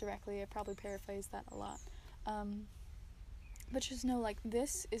say that directly. I probably paraphrased that a lot. But just know,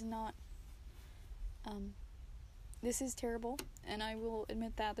 this is not... this is terrible, and I will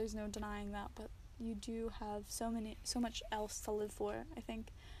admit that. There's no denying that, but you do have so much else to live for, I think,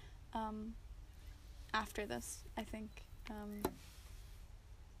 after this. I think,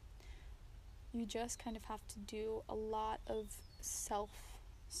 you just kind of have to do a lot of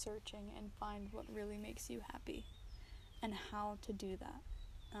self-searching and find what really makes you happy, and how to do that.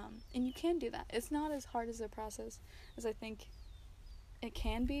 And you can do that. It's not as hard as a process as I think it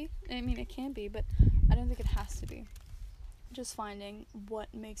can be. I mean, it can be, but I don't think it has to be. Just finding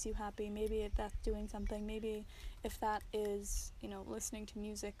what makes you happy. Maybe if that's doing something. Maybe if that is, listening to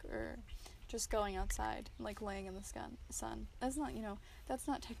music, or just going outside, laying in the sun. That's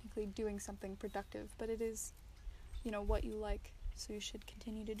not technically doing something productive, but it is, what you like. So you should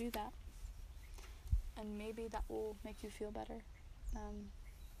continue to do that. And maybe that will make you feel better.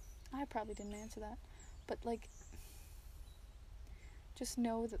 I probably didn't answer that. But, just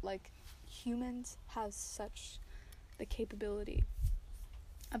know that, humans have such the capability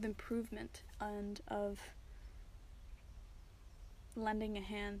of improvement and of lending a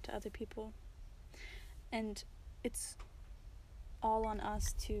hand to other people. And it's all on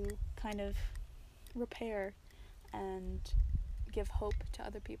us to kind of repair and give hope to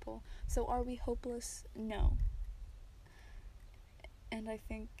other people. So are we hopeless? No. And I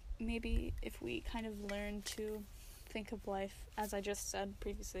think maybe if we kind of learn to think of life, as I just said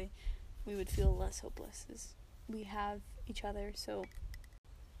previously, we would feel less hopeless, as we have each other. So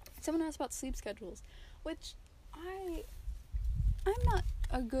someone asked about sleep schedules, which I'm not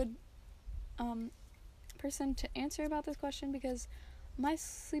a good person to answer about this question, because my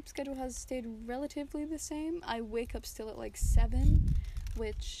sleep schedule has stayed relatively the same. I wake up still at 7,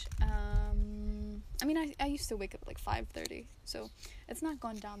 which I used to wake up at 5:30, so it's not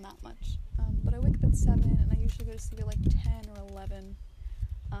gone down that much. But I wake up at 7, and I usually go to sleep at 10 or 11,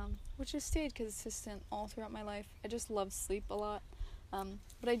 which has stayed consistent all throughout my life. I just love sleep a lot,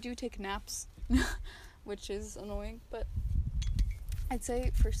 but I do take naps, which is annoying, but I'd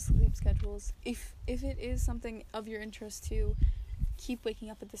say for sleep schedules, if it is something of your interest to keep waking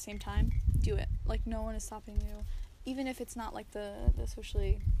up at the same time, do it. Like, no one is stopping you. Even if it's not like the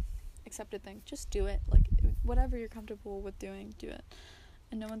socially accepted thing, just do it. Like, whatever you're comfortable with doing, do it.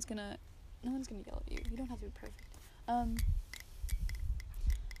 And no one's gonna yell at you. You don't have to be perfect.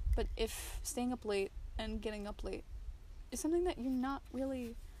 But if staying up late and getting up late is something that you're not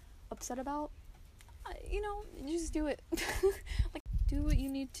really upset about, just do it. Like, do what you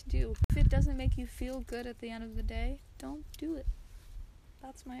need to do. If it doesn't make you feel good at the end of the day, don't do it.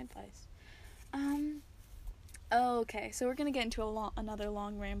 That's my advice. Okay, so we're gonna get into another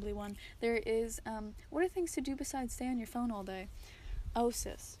long, rambly one. There is, what are things to do besides stay on your phone all day? Oh,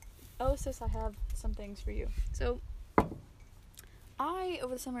 sis, I have some things for you. So, I,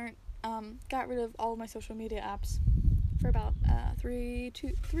 over the summer, got rid of all of my social media apps for about 3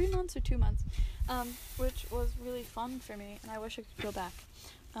 months or 2 months, which was really fun for me, and I wish I could go back.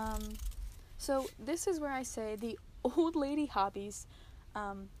 So this is where I say the old lady hobbies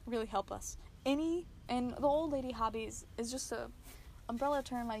really help us. And the old lady hobbies is just a umbrella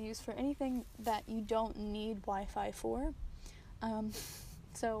term I use for anything that you don't need Wi-Fi for.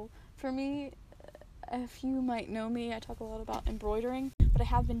 So for me, if you might know me, I talk a lot about embroidering, but I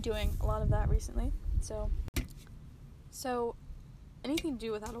have been doing a lot of that recently. So anything to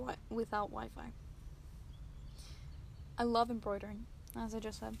do without Wi-Fi. I love embroidering, as I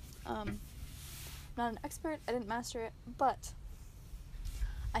just said. I'm not an expert, I didn't master it, but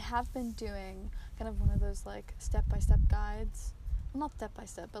I have been doing kind of one of those like step-by-step guides. Well, not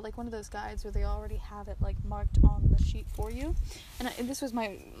step-by-step, but like one of those guides where they already have it like marked on the sheet for you. And this was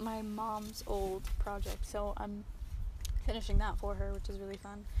my mom's old project, so I'm finishing that for her, which is really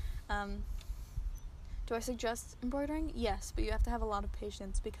fun. Do I suggest embroidering? Yes, but you have to have a lot of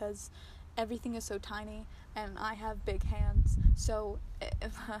patience because everything is so tiny and I have big hands, so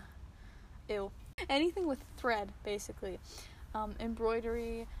ew. Anything with thread, basically.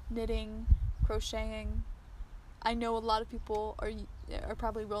 Embroidery, knitting, crocheting. I know a lot of people are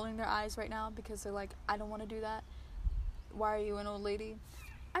probably rolling their eyes right now because they're like, I don't want to do that. Why are you an old lady?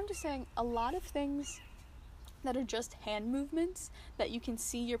 I'm just saying, a lot of things that are just hand movements that you can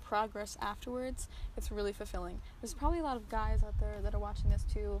see your progress afterwards, it's really fulfilling. There's probably a lot of guys out there that are watching this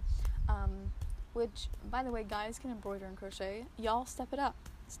too, which, by the way, guys can embroider and crochet. Y'all step it up,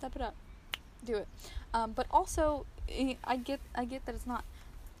 do it. But also, I get that it's not,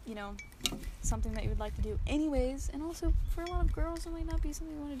 something that you would like to do anyways, and also for a lot of girls it might not be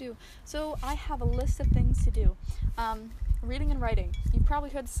something you want to do. So I have a list of things to do. Reading and writing. You've probably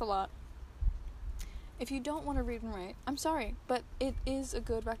heard this a lot. If you don't want to read and write, I'm sorry, but it is a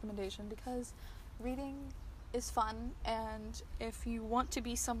good recommendation because reading is fun, and if you want to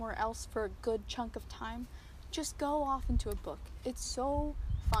be somewhere else for a good chunk of time, just go off into a book. It's so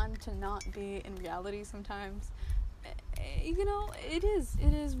fun to not be in reality sometimes. It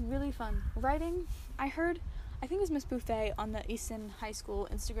is really fun. Writing, I think it was Miss Buffet on the Easton High School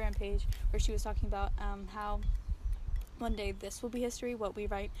Instagram page where she was talking about how one day this will be history, what we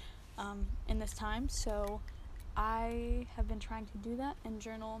write in this time. So I have been trying to do that and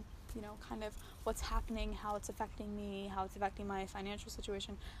journal, kind of what's happening, how it's affecting me, how it's affecting my financial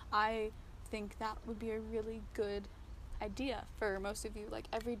situation. I think that would be a really good idea for most of you. Like,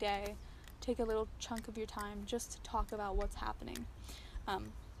 every day, take a little chunk of your time just to talk about what's happening.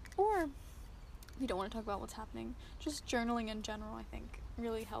 Or if you don't want to talk about what's happening, just journaling in general, I think,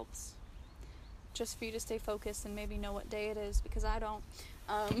 really helps. Just for you to stay focused and maybe know what day it is, because I don't.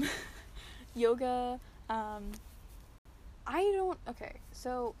 Yoga,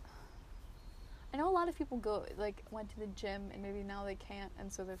 so I know a lot of people went to the gym and maybe now they can't,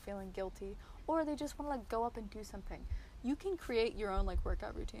 and so they're feeling guilty, or they just want to go up and do something. You can create your own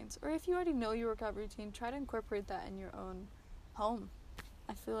workout routines, or if you already know your workout routine, try to incorporate that in your own home.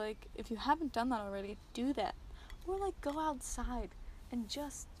 I feel like if you haven't done that already, do that, or go outside and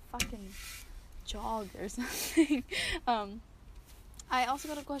just fucking jog or something. I also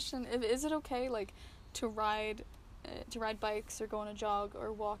got a question: is it okay to ride bikes or go on a jog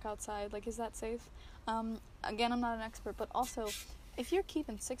or walk outside? Is that safe? Again, I'm not an expert, but also, if you're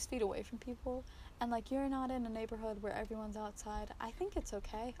keeping 6 feet away from people and you're not in a neighborhood where everyone's outside, I think it's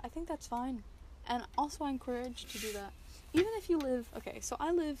okay. I think that's fine. And also, I encourage to do that. Even if you live,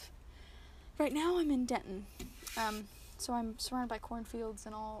 right now I'm in Denton. So I'm surrounded by cornfields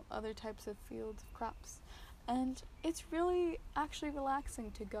and all other types of fields of crops. And it's really actually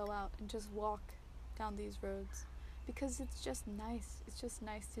relaxing to go out and just walk down these roads, because it's just nice. It's just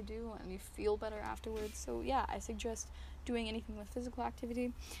nice to do, and you feel better afterwards. So yeah, I suggest doing anything with physical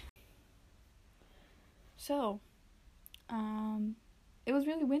activity. So, it was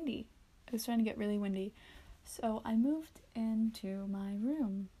really windy. It was starting to get really windy. So I moved into my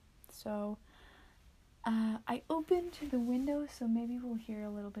room. So I opened the window, so maybe we'll hear a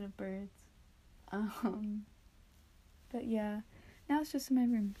little bit of birds. But yeah, now it's just in my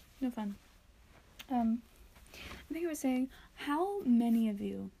room. No fun. I think I was saying, how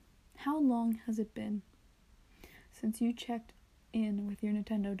long has it been since you checked in with your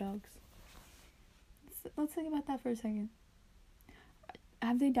Nintendo dogs? Let's think about that for a second.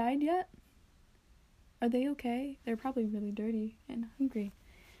 Have they died yet? Are they okay? They're probably really dirty and hungry.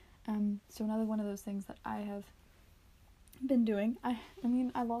 So another one of those things that I have been doing, I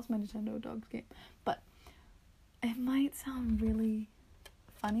mean, I lost my Nintendo dogs game, but it might sound really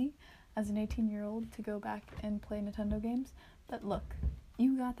funny as an 18-year-old to go back and play Nintendo games, but look,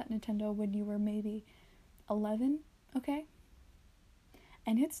 you got that Nintendo when you were maybe 11, okay?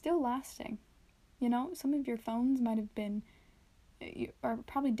 And it's still lasting. You know, some of your phones might have been, you are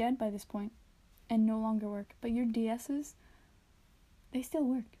probably dead by this point and no longer work, but your DS's, they still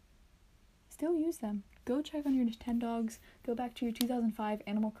work. Still use them. Go check on your Nintendogs, go back to your 2005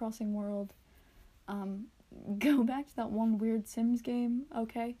 Animal Crossing world, go back to that one weird Sims game,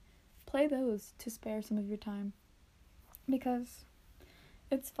 okay? Play those to spare some of your time, because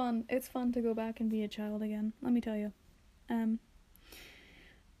it's fun to go back and be a child again, let me tell you.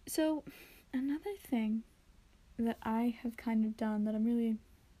 So, another thing that I have kind of done that I'm really,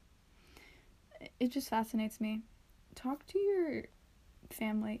 it just fascinates me, talk to your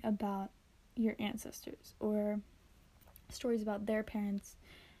family about your ancestors or stories about their parents,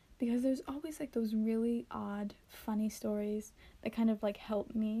 because there's always like those really odd, funny stories that kind of like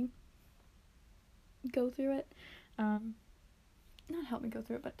help me go through it. Not help me go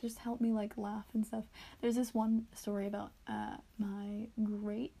through it, but just help me like laugh and stuff. There's this one story about my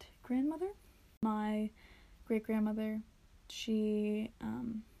great-grandmother. My great-grandmother, she,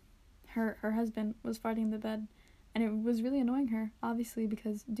 her husband was farting in the bed, and it was really annoying her, obviously,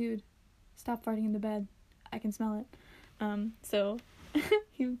 because, dude, stop farting in the bed. I can smell it. So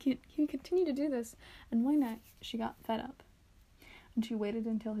he would continue to do this, and one night she got fed up, and she waited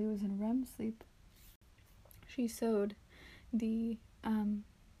until he was in REM sleep. She sewed the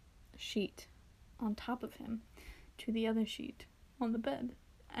sheet on top of him to the other sheet on the bed,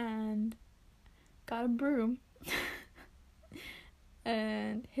 and got a broom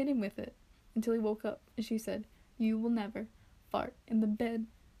and hit him with it until he woke up, and she said, "You will never fart in the bed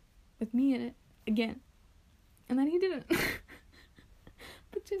with me in it again." And then he didn't.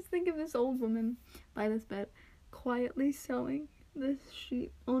 But just think of this old woman by this bed quietly sewing this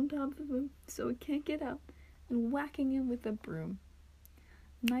sheet on top of him so it can't get out, and whacking him with a broom.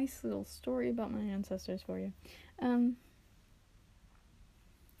 Nice little story about my ancestors for you.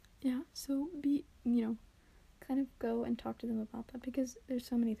 Yeah, so kind of go and talk to them about that, because there's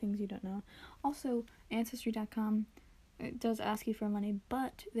so many things you don't know. Also, Ancestry.com, it does ask you for money,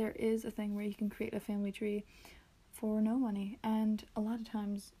 but there is a thing where you can create a family tree for no money, and a lot of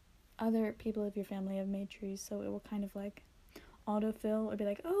times other people of your family have made trees, so it will kind of like autofill or be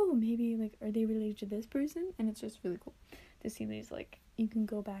like, oh, maybe like, are they related to this person? And it's just really cool to see these, like, you can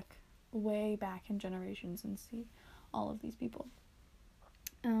go back way back in generations and see all of these people.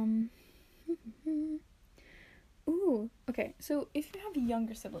 Ooh, okay, so if you have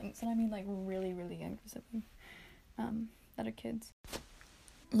younger siblings, and I mean like really, really younger siblings, that are kids.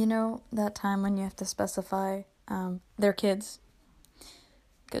 You know that time when you have to specify, they're kids?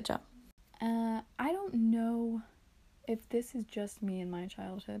 Good job. I don't know if this is just me in my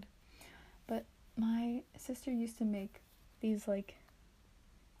childhood, but my sister used to make these, like,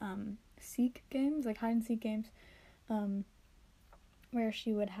 seek games, like hide-and-seek games, where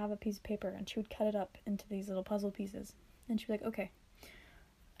she would have a piece of paper and she would cut it up into these little puzzle pieces, and she'd be like, okay,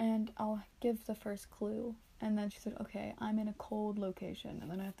 and I'll give the first clue, and then she said, okay, I'm in a cold location,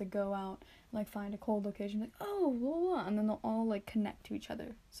 and then I have to go out and, like, find a cold location, like, oh, blah, blah, blah, and then they'll all, like, connect to each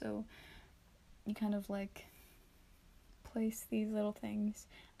other, so you kind of, like, place these little things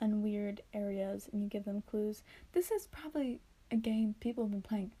in weird areas, and you give them clues. This is probably a game people have been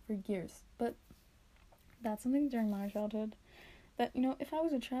playing for years, but that's something during my childhood that, if I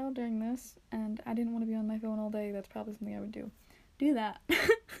was a child during this and I didn't want to be on my phone all day, that's probably something I would do. Do that.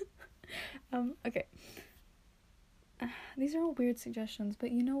 Okay. These are all weird suggestions,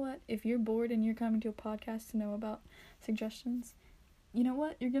 but you know what? If you're bored and you're coming to a podcast to know about suggestions, you know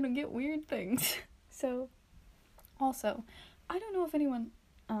what? You're gonna get weird things. So, also, I don't know if anyone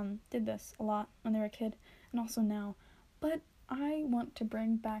did this a lot when they were a kid, and also now, but I want to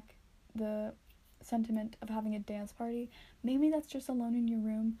bring back the sentiment of having a dance party. Maybe that's just alone in your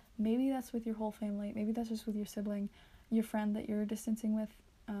room, maybe that's with your whole family, maybe that's just with your sibling. your friend that you're distancing with,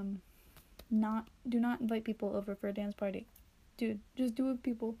 do not invite people over for a dance party. Dude, just do it with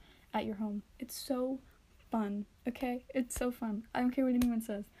people at your home. It's so fun, okay? It's so fun. I don't care what anyone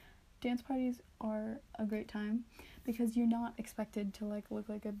says. Dance parties are a great time because you're not expected to, like, look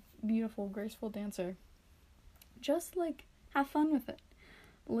like a beautiful, graceful dancer. Just, like, have fun with it.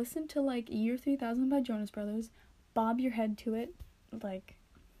 Listen to, like, Year 3000 by Jonas Brothers. Bob your head to it. Like,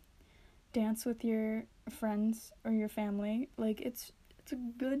 dance with your friends or your family. Like, it's a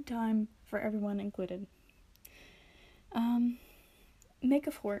good time for everyone included. Make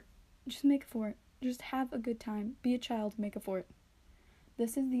a fort. Just make a fort. Just have a good time. Be a child, make a fort.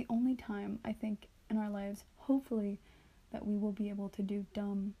 This is the only time, I think, in our lives, hopefully, that we will be able to do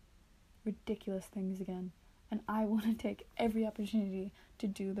dumb, ridiculous things again. And I want to take every opportunity to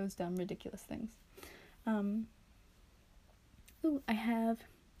do those dumb, ridiculous things. I have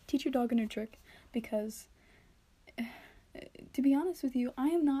teach your dog a new trick because, to be honest with you, I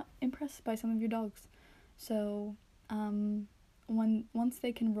am not impressed by some of your dogs. So, once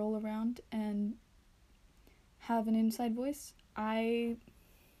they can roll around and have an inside voice, I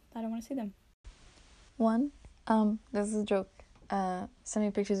don't want to see them. 1, this is a joke. Send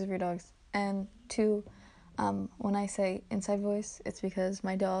me pictures of your dogs. And 2, when I say inside voice, it's because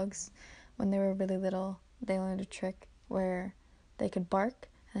my dogs, when they were really little, they learned a trick where they could bark,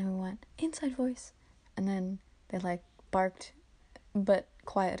 and then we went, inside voice. And then they, like, barked, but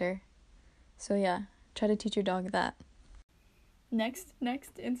quieter. So yeah, try to teach your dog that. Next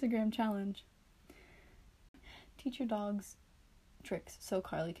Instagram challenge. Teach your dogs tricks so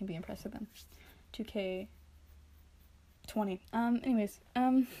Carly can be impressed with them. 2K20.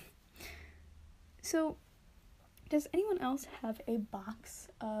 So does anyone else have a box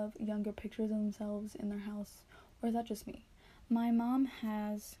of younger pictures of themselves in their house, or is that just me? My mom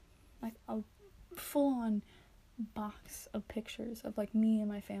has, like, a full-on box of pictures of, like, me and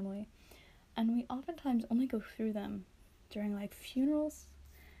my family, and we oftentimes only go through them during, like, funerals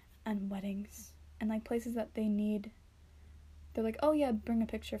and weddings and, like, places that they need. They're like, oh yeah, bring a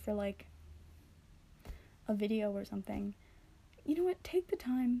picture for, like, a video or something. You know what, take the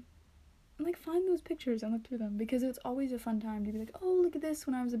time and, like, find those pictures and look through them, because it's always a fun time to be like, oh, look at this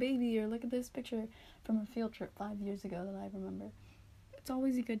when I was a baby, or look at this picture from a field trip 5 years ago that I remember. It's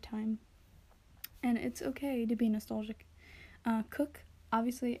always a good time, and it's okay to be nostalgic. Cook,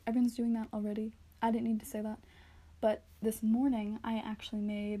 obviously everyone's doing that already. I didn't need to say that, but this morning I actually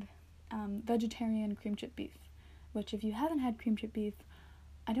made vegetarian cream chip beef, which, if you haven't had cream chip beef,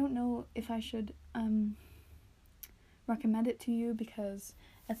 I don't know if I should recommend it to you, because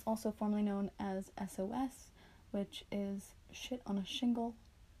it's also formerly known as SOS, which is shit on a shingle.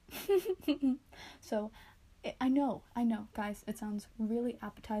 So, I know, guys, it sounds really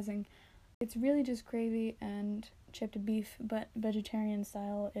appetizing. It's really just gravy and chipped beef, but vegetarian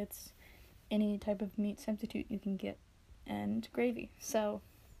style. It's any type of meat substitute you can get and gravy. So,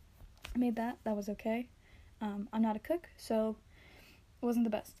 I made that. That was okay. I'm not a cook, so it wasn't the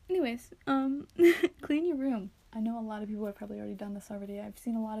best. Anyways, clean your room. I know a lot of people have probably already done this already. I've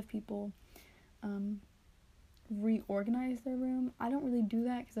seen a lot of people reorganize their room. I don't really do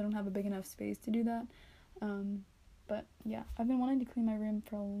that because I don't have a big enough space to do that. But yeah, I've been wanting to clean my room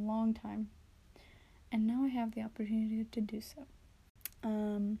for a long time, and now I have the opportunity to do so.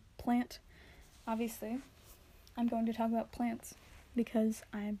 Plant. Obviously, I'm going to talk about plants because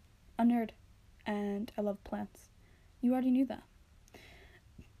I'm a nerd and I love plants. You already knew that.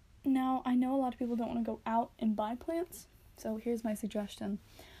 Now, I know a lot of people don't want to go out and buy plants, so here's my suggestion.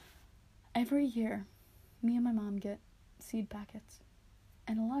 Every year, me and my mom get seed packets,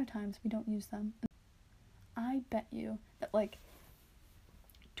 and a lot of times we don't use them. I bet you that, like,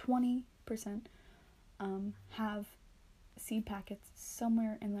 20% have seed packets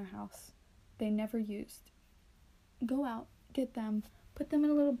somewhere in their house they never used. Go out, get them, put them in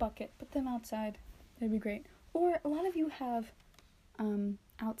a little bucket, put them outside. That'd be great. Or a lot of you have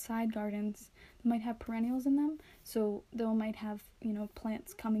outside gardens that might have perennials in them, so they might have,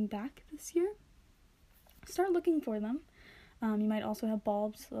 plants coming back this year. Start looking for them. You might also have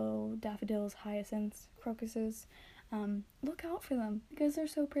bulbs, so daffodils, hyacinths, crocuses. Look out for them because they're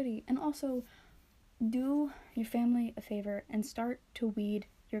so pretty. And also, do your family a favor and start to weed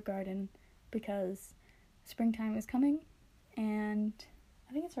your garden, because springtime is coming, and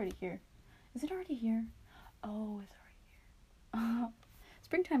I think it's already here. Is it already here? Oh, it's already here.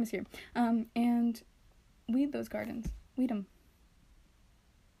 Springtime is here. And weed those gardens. Weed them.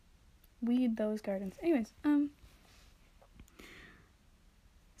 Weed those gardens. Anyways,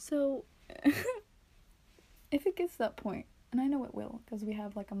 so if it gets to that point, and I know it will, because we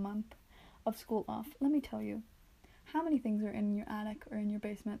have like a month of school off, let me tell you, how many things are in your attic or in your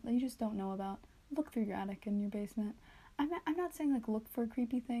basement that you just don't know about. Look through your attic and your basement. I'm not saying, like, look for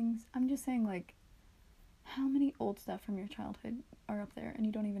creepy things. I'm just saying, like, how many old stuff from your childhood are up there and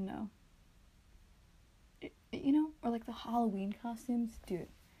you don't even know? You know? Or, like, the Halloween costumes. Dude,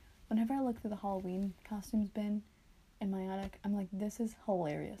 whenever I look through the Halloween costumes bin in my attic, I'm like, this is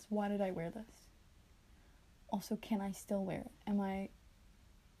hilarious. Why did I wear this? Also, can I still wear it?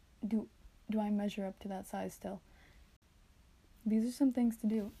 Do I measure up to that size still? These are some things to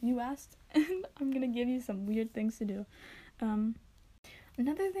do. You asked, and I'm gonna give you some weird things to do.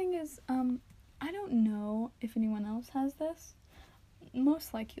 Another thing is, I don't know if anyone else has this.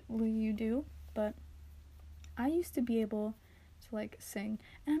 Most likely you do, but I used to be able to, like, sing.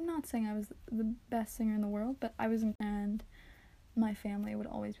 And I'm not saying I was the best singer in the world, but I was, and my family would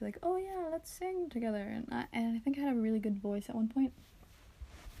always be like, oh yeah, let's sing together. And I think I had a really good voice at one point.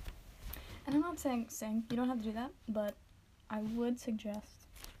 And I'm not saying sing, you don't have to do that, but I would suggest,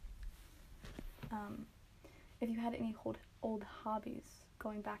 if you had any old hobbies,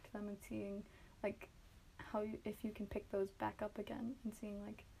 going back to them and seeing, like, if you can pick those back up again and seeing,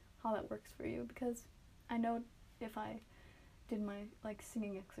 like, how that works for you. Because I know if I did my, like,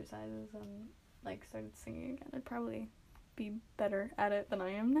 singing exercises and, like, started singing again, I'd probably be better at it than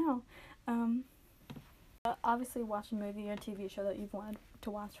I am now. Obviously, watch a movie or TV show that you've wanted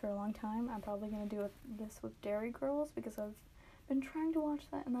to watch for a long time. I'm probably going to do this with Dairy Girls, because I've been trying to watch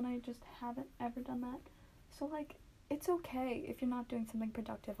that and then I just haven't ever done that. So, like, it's okay if you're not doing something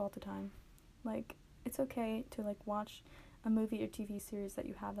productive all the time. Like, it's okay to, like, watch a movie or TV series that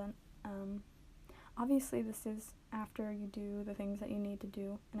you haven't. Obviously, this is after you do the things that you need to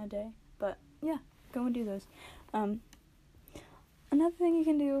do in a day. But, yeah, go and do those. Another thing you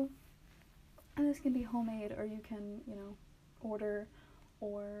can do, and this can be homemade, or you can, you know, order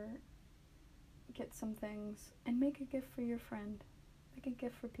or get some things and make a gift for your friend. Make a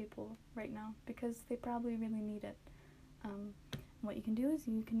gift for people right now, because they probably really need it. What you can do is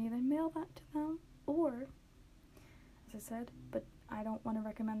you can either mail that to them, or, as I said, but I don't want to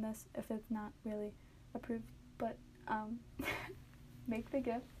recommend this if it's not really approved, but make the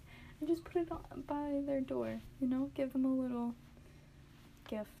gift and just put it by their door, you know, give them a little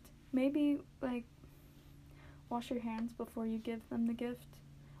gift. Maybe, like, wash your hands before you give them the gift,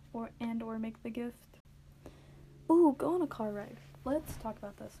 or make the gift. Ooh, go on a car ride. Let's talk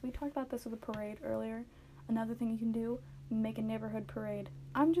about this. We talked about this with a parade earlier. Another thing you can do, make a neighborhood parade.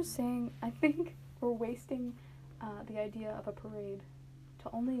 I'm just saying, I think we're wasting the idea of a parade to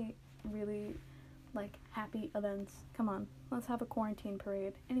only really, like, happy events. Come on, let's have a quarantine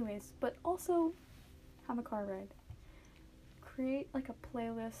parade. Anyways, but also have a car ride. Create, like, a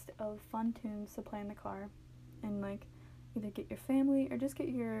playlist of fun tunes to play in the car, and, like, either get your family or just get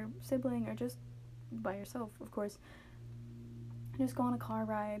your sibling, or just by yourself, of course. Just go on a car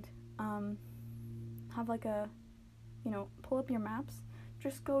ride. Have, like, a, you know, pull up your maps.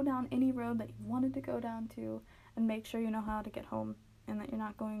 Just go down any road that you wanted to go down to, and make sure you know how to get home, and that you're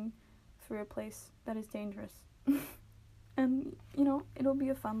not going through a place that is dangerous. And, you know, it'll be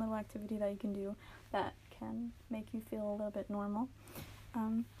a fun little activity that you can do that can make you feel a little bit normal.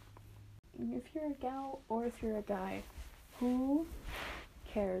 If you're a gal or if you're a guy, who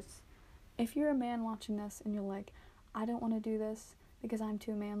cares? If you're a man watching this and you're like, I don't want to do this because I'm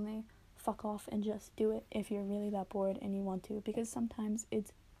too manly, fuck off and just do it if you're really that bored and you want to, because sometimes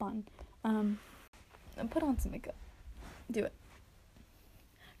it's fun. And put on some makeup. Do it.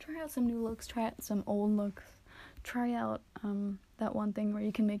 Try out some new looks, try out some old looks. Try out that one thing where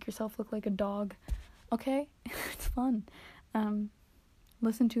you can make yourself look like a dog. Okay? It's fun.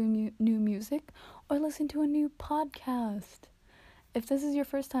 Listen to new music, or listen to a new podcast. If this is your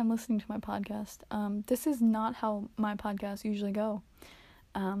first time listening to my podcast, this is not how my podcasts usually go.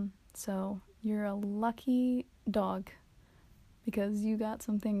 So you're a lucky dog, because you got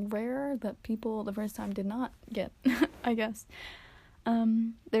something rare that people the first time did not get, I guess.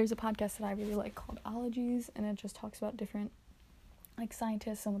 There's a podcast that I really like called Ologies, and it just talks about different, like,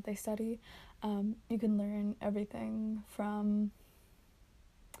 scientists and what they study. You can learn everything from,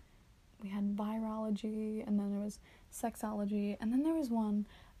 we had virology, and then there was sexology, and then there was one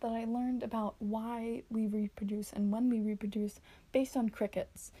that I learned about why we reproduce and when we reproduce based on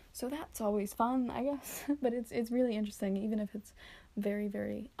crickets. So that's always fun, I guess. But it's really interesting, even if it's very,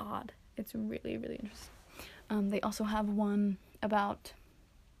 very odd. It's really, really interesting. They also have one about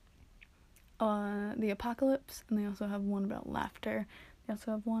the apocalypse, and they also have one about laughter. They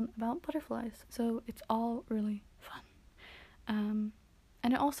also have one about butterflies. So it's all really fun.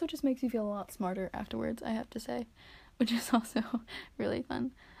 And it also just makes you feel a lot smarter afterwards, I have to say, which is also really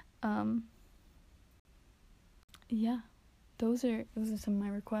fun. yeah, those are some of my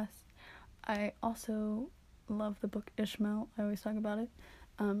requests. I also love the book Ishmael. I always talk about it.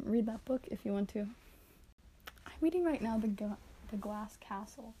 Read that book if you want to. I'm reading right now the Glass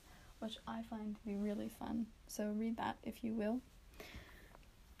Castle, which I find to be really fun. So read that if you will.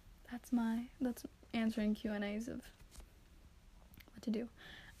 That's answering Q&As of what to do.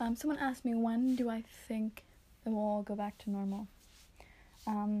 Someone asked me, when do I think it will all go back to normal?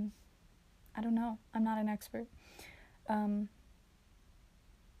 I don't know. I'm not an expert.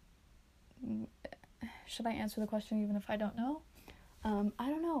 Should I answer the question even if I don't know? I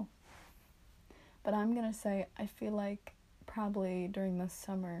don't know. But I'm gonna say I feel like probably during the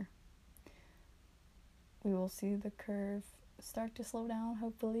summer we will see the curve start to slow down,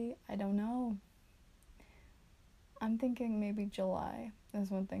 hopefully. I don't know. I'm thinking maybe July is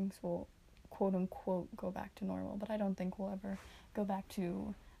when things will quote unquote go back to normal, but I don't think we'll ever go back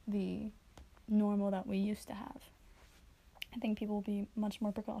to the normal that we used to have. I think people will be much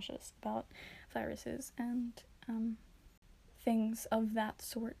more precautious about viruses and things of that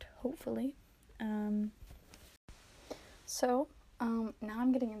sort, hopefully. So now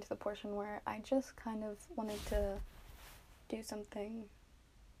I'm getting into the portion where I just kind of wanted to do something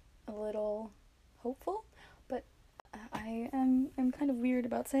a little hopeful, but I am kind of weird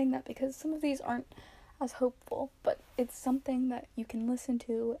about saying that because some of these aren't as hopeful, but it's something that you can listen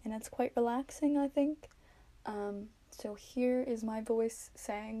to and it's quite relaxing, I think. So here is my voice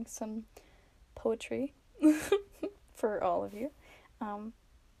saying some poetry for all of you.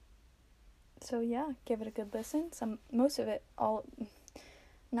 So yeah, give it a good listen. Most of it,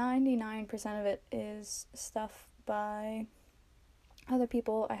 99% of it is stuff by other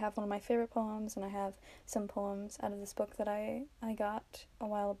people. I have one of my favorite poems, and I have some poems out of this book that I got a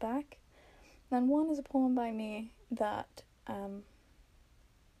while back. Then one is a poem by me that,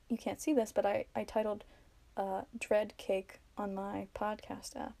 you can't see this, but I titled Dread Cake on my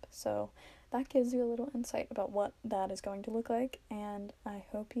podcast app. So that gives you a little insight about what that is going to look like, and I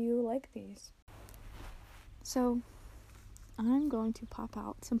hope you like these. So I'm going to pop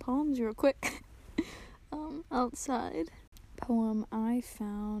out some poems real quick outside. Poem I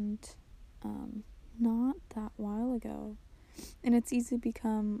found not that while ago, and it's easily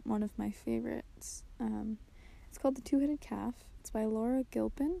become one of my favorites. It's called The Two-Headed Calf. It's by Laura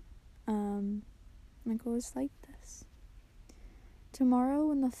Gilpin. It goes like this. Tomorrow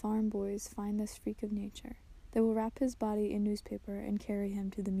when the farm boys find this freak of nature, they will wrap his body in newspaper and carry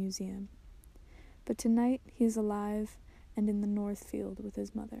him to the museum. But tonight he is alive and in the north field with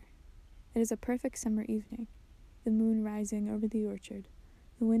his mother. It is a perfect summer evening, the moon rising over the orchard,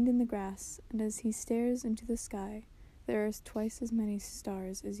 the wind in the grass, and as he stares into the sky, there are twice as many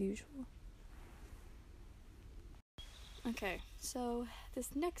stars as usual. Okay, so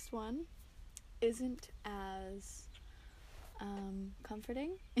this next one isn't as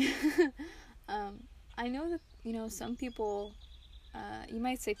comforting. I know that, some people, you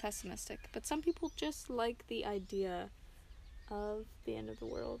might say pessimistic, but some people just like the idea of the end of the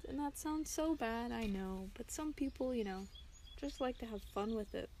world, and that sounds so bad, I know, but some people, just like to have fun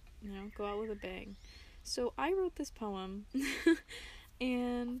with it, go out with a bang. So I wrote this poem,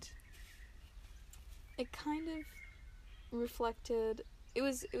 and it kind of reflected, it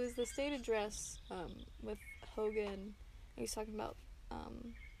was the state address with Hogan. He was talking about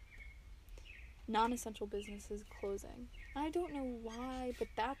non-essential businesses closing. I don't know why, but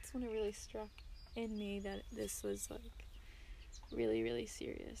that's when it really struck in me that this was like really, really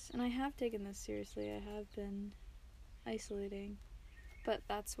serious. And I have taken this seriously. I have been isolating, but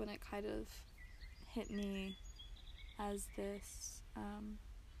that's when it kind of hit me as this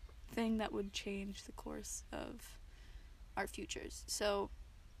thing that would change the course of our futures. So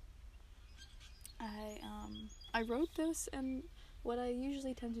I wrote this, and what I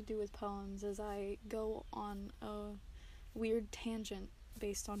usually tend to do with poems is I go on a weird tangent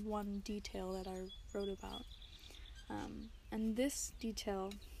based on one detail that I wrote about. And this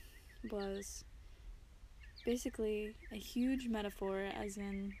detail was basically a huge metaphor, as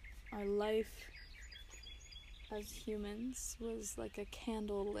in our life as humans was like a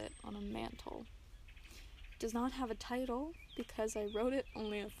candle lit on a mantle. It does not have a title because I wrote it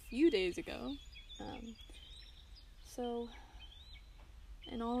only a few days ago. So,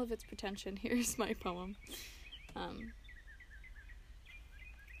 in all of its pretension, here's my poem.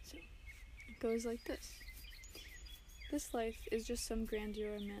 So, it goes like this. This life is just some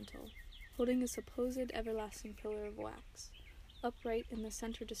grandeur mantle, holding a supposed everlasting pillar of wax, upright in the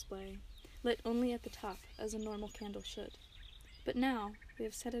center display, lit only at the top as a normal candle should. But now we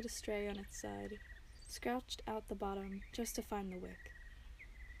have set it astray on its side, scratched out the bottom just to find the wick.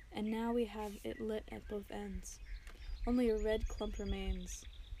 And now we have it lit at both ends, Only a red clump remains,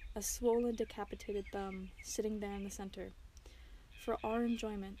 a swollen, decapitated thumb sitting there in the center, for our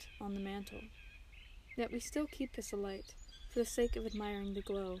enjoyment on the mantle. Yet we still keep this alight, for the sake of admiring the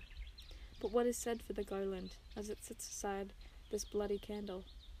glow. But what is said for the garland, as it sits aside this bloody candle?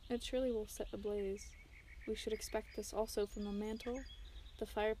 It surely will set ablaze. We should expect this also from the mantle, the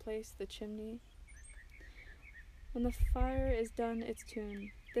fireplace, the chimney. When the fire is done its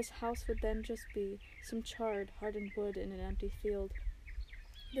tune, this house would then just be some charred, hardened wood in an empty field.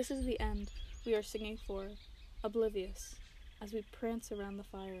 This is the end we are singing for, oblivious, as we prance around the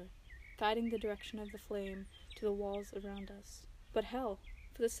fire, guiding the direction of the flame to the walls around us. But hell,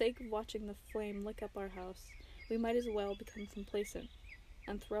 for the sake of watching the flame lick up our house, we might as well become complacent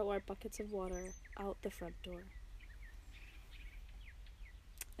and throw our buckets of water out the front door.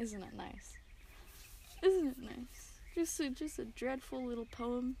 Isn't it nice? Isn't it nice? Just a dreadful little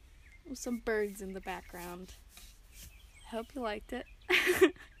poem with some birds in the background. I hope you liked it.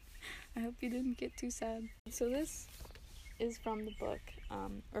 I hope you didn't get too sad. So this is from the book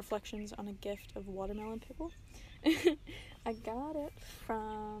Reflections on a Gift of Watermelon Pickle. I got it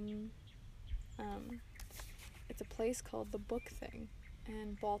from it's a place called The Book Thing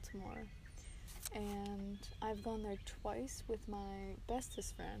in Baltimore, and I've gone there twice with my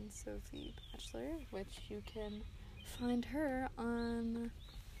bestest friend Sophie Batchelor, which you can find her on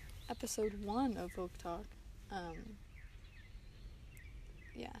episode 1 of Folk Talk.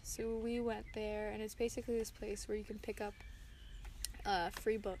 So we went there, and it's basically this place where you can pick up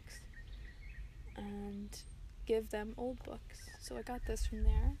free books and give them old books. So I got this from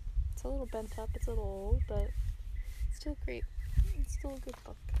there. It's a little bent up, it's a little old, but it's still great. It's still a good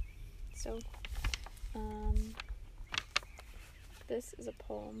book. So, this is a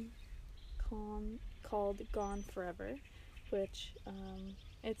poem called Gone Forever, which,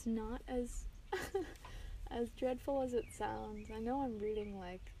 it's not as as dreadful as it sounds. I know I'm reading,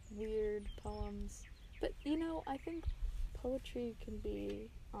 like, weird poems, but, I think poetry can be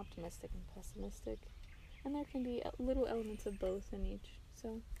optimistic and pessimistic, and there can be little elements of both in each.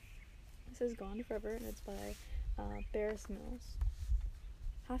 So, this is Gone Forever, and it's by Barris Mills.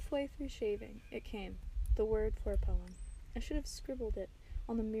 Halfway through shaving, it came, the word for a poem. I should have scribbled it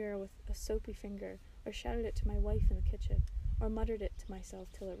on the mirror with a soapy finger, or shouted it to my wife in the kitchen, or muttered it to myself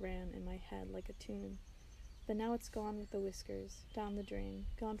till it ran in my head like a tune. But now it's gone with the whiskers, down the drain,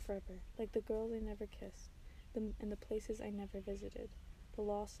 gone forever, like the girls I never kissed, and the places I never visited, the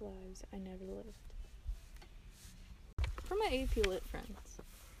lost lives I never lived. For my AP Lit friends,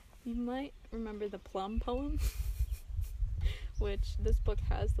 you might remember the plum poem, which this book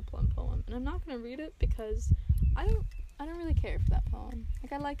has the plum poem, and I'm not going to read it because I don't really care for that poem.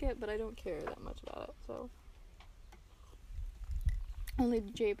 Like, I like it, but I don't care that much about it, so only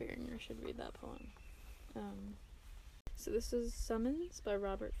Jay Barringer should read that poem. So this is Summons by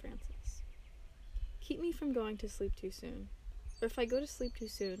Robert Francis. Keep me from going to sleep too soon, or if I go to sleep too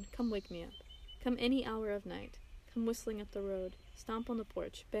soon, come wake me up. Come any hour of night. Come whistling up the road, stomp on the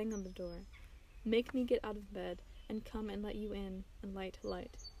porch, bang on the door. Make me get out of bed, and come and let you in, and light to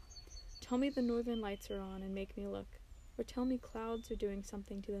light. Tell me the northern lights are on, and make me look. Or tell me clouds are doing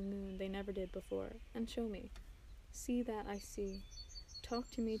something to the moon they never did before, and show me. See that I see. Talk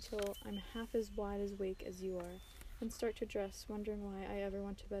to me till I'm half as wide awake as you are, and start to dress, wondering why I ever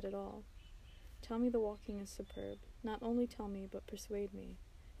went to bed at all. Tell me the walking is superb. Not only tell me, but persuade me.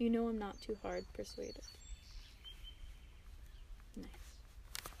 You know I'm not too hard persuaded. Nice.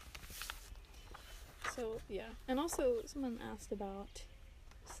 So, yeah. And also, someone asked about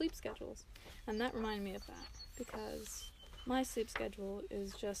sleep schedules, and that reminded me of that, because my sleep schedule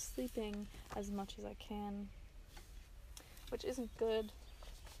is just sleeping as much as I can, which isn't good.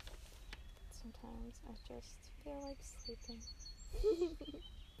 Sometimes I just feel like sleeping.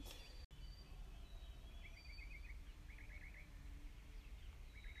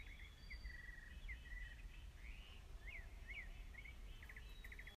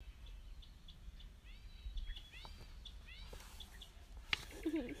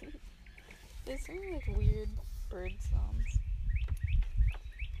 There's some like weird bird sounds.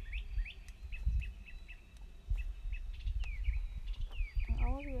 Are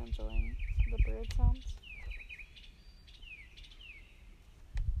all of you enjoying the bird sounds?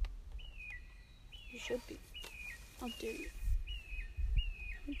 You should be. How dare you?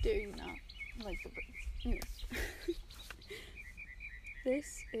 How dare you not like the birds? Anyways.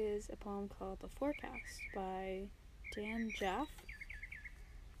 This is a poem called The Forecast by Dan Jaff.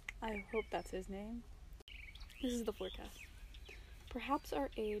 I hope that's his name. This is the forecast. Perhaps our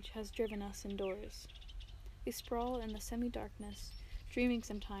age has driven us indoors. We sprawl in the semi-darkness, dreaming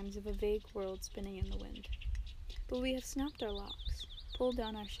sometimes of a vague world spinning in the wind. But we have snapped our locks, pulled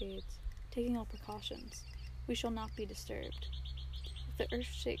down our shades, taking all precautions. We shall not be disturbed. If the earth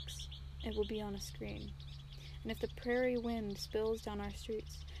shakes, it will be on a screen. And if the prairie wind spills down our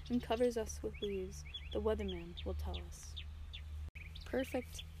streets and covers us with leaves, the weatherman will tell us.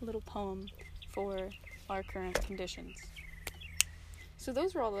 Perfect little poem for our current conditions. So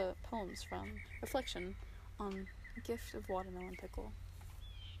those were all the poems from Reflection on A Gift of Watermelon Pickle.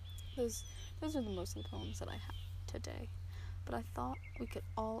 Those are the most of the poems that I have today. But I thought we could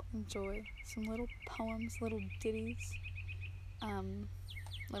all enjoy some little poems, little ditties,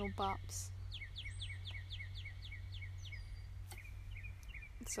 little bops.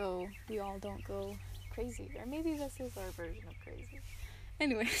 So we all don't go crazy. Or maybe this is our version of crazy.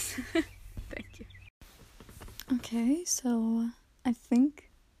 Anyways, thank you. Okay, so I think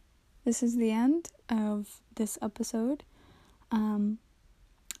this is the end of this episode.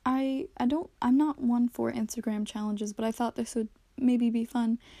 I'm not one for Instagram challenges, but I thought this would maybe be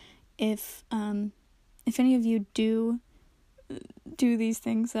fun if any of you do these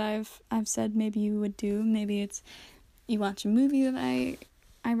things that I've said maybe you would do. Maybe it's you watch a movie that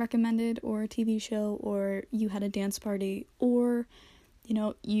I recommended, or a TV show, or you had a dance party, or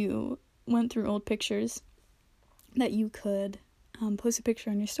you went through old pictures that you could post a picture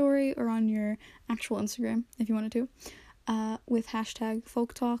on your story or on your actual Instagram if you wanted to, with hashtag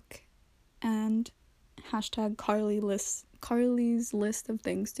folk talk and hashtag Carly's list of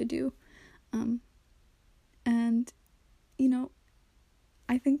things to do. And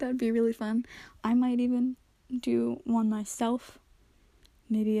I think that'd be really fun. I might even do one myself,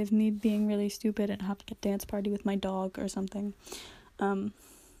 maybe of me being really stupid and have like a dance party with my dog or something.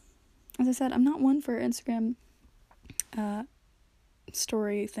 As I said, I'm not one for Instagram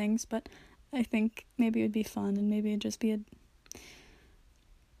story things, but I think maybe it would be fun, and maybe it'd just be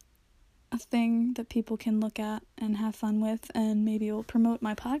a thing that people can look at and have fun with, and maybe it will promote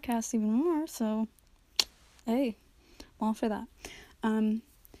my podcast even more. So hey, I'm all for that.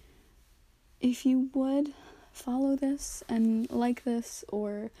 If you would follow this and like this,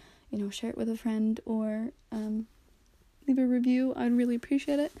 or share it with a friend, or leave a review, I'd really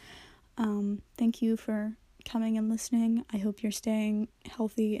appreciate it. Thank you for coming and listening. I hope you're staying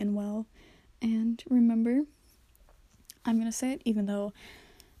healthy and well. And remember, I'm gonna say it even though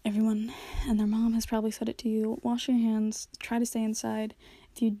everyone and their mom has probably said it to you: wash your hands, try to stay inside.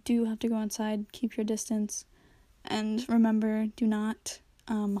 If you do have to go outside, keep your distance. And remember, do not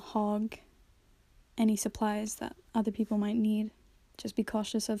hog any supplies that other people might need. Just be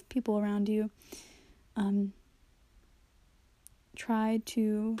cautious of people around you. Try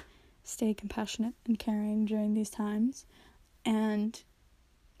to stay compassionate and caring during these times. And,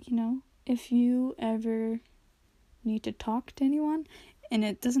 if you ever need to talk to anyone, and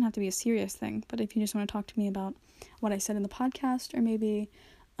it doesn't have to be a serious thing, but if you just want to talk to me about what I said in the podcast, or maybe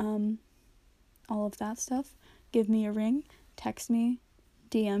all of that stuff, give me a ring, text me,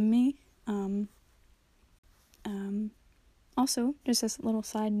 DM me. Also, just as a little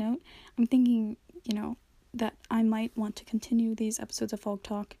side note, I'm thinking, that I might want to continue these episodes of Folk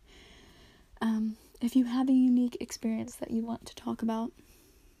Talk. If you have a unique experience that you want to talk about,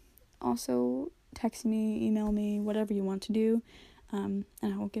 also text me, email me, whatever you want to do, and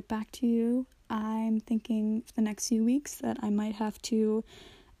I will get back to you. I'm thinking for the next few weeks that I might have to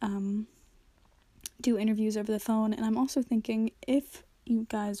do interviews over the phone, and I'm also thinking, if you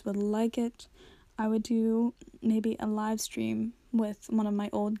guys would like it, I would do maybe a live stream with one of my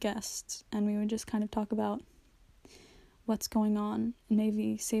old guests, and we would just kind of talk about what's going on, and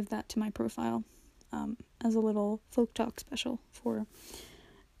maybe save that to my profile as a little folk talk special for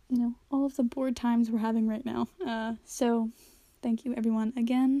all of the bored times we're having right now. So thank you everyone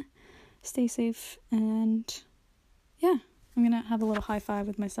again. Stay safe, and yeah, I'm gonna have a little high five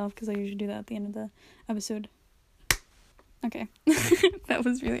with myself because I usually do that at the end of the episode. Okay. That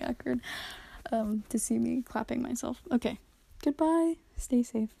was really awkward to see me clapping myself. Okay, goodbye, stay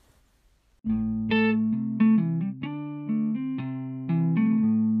safe.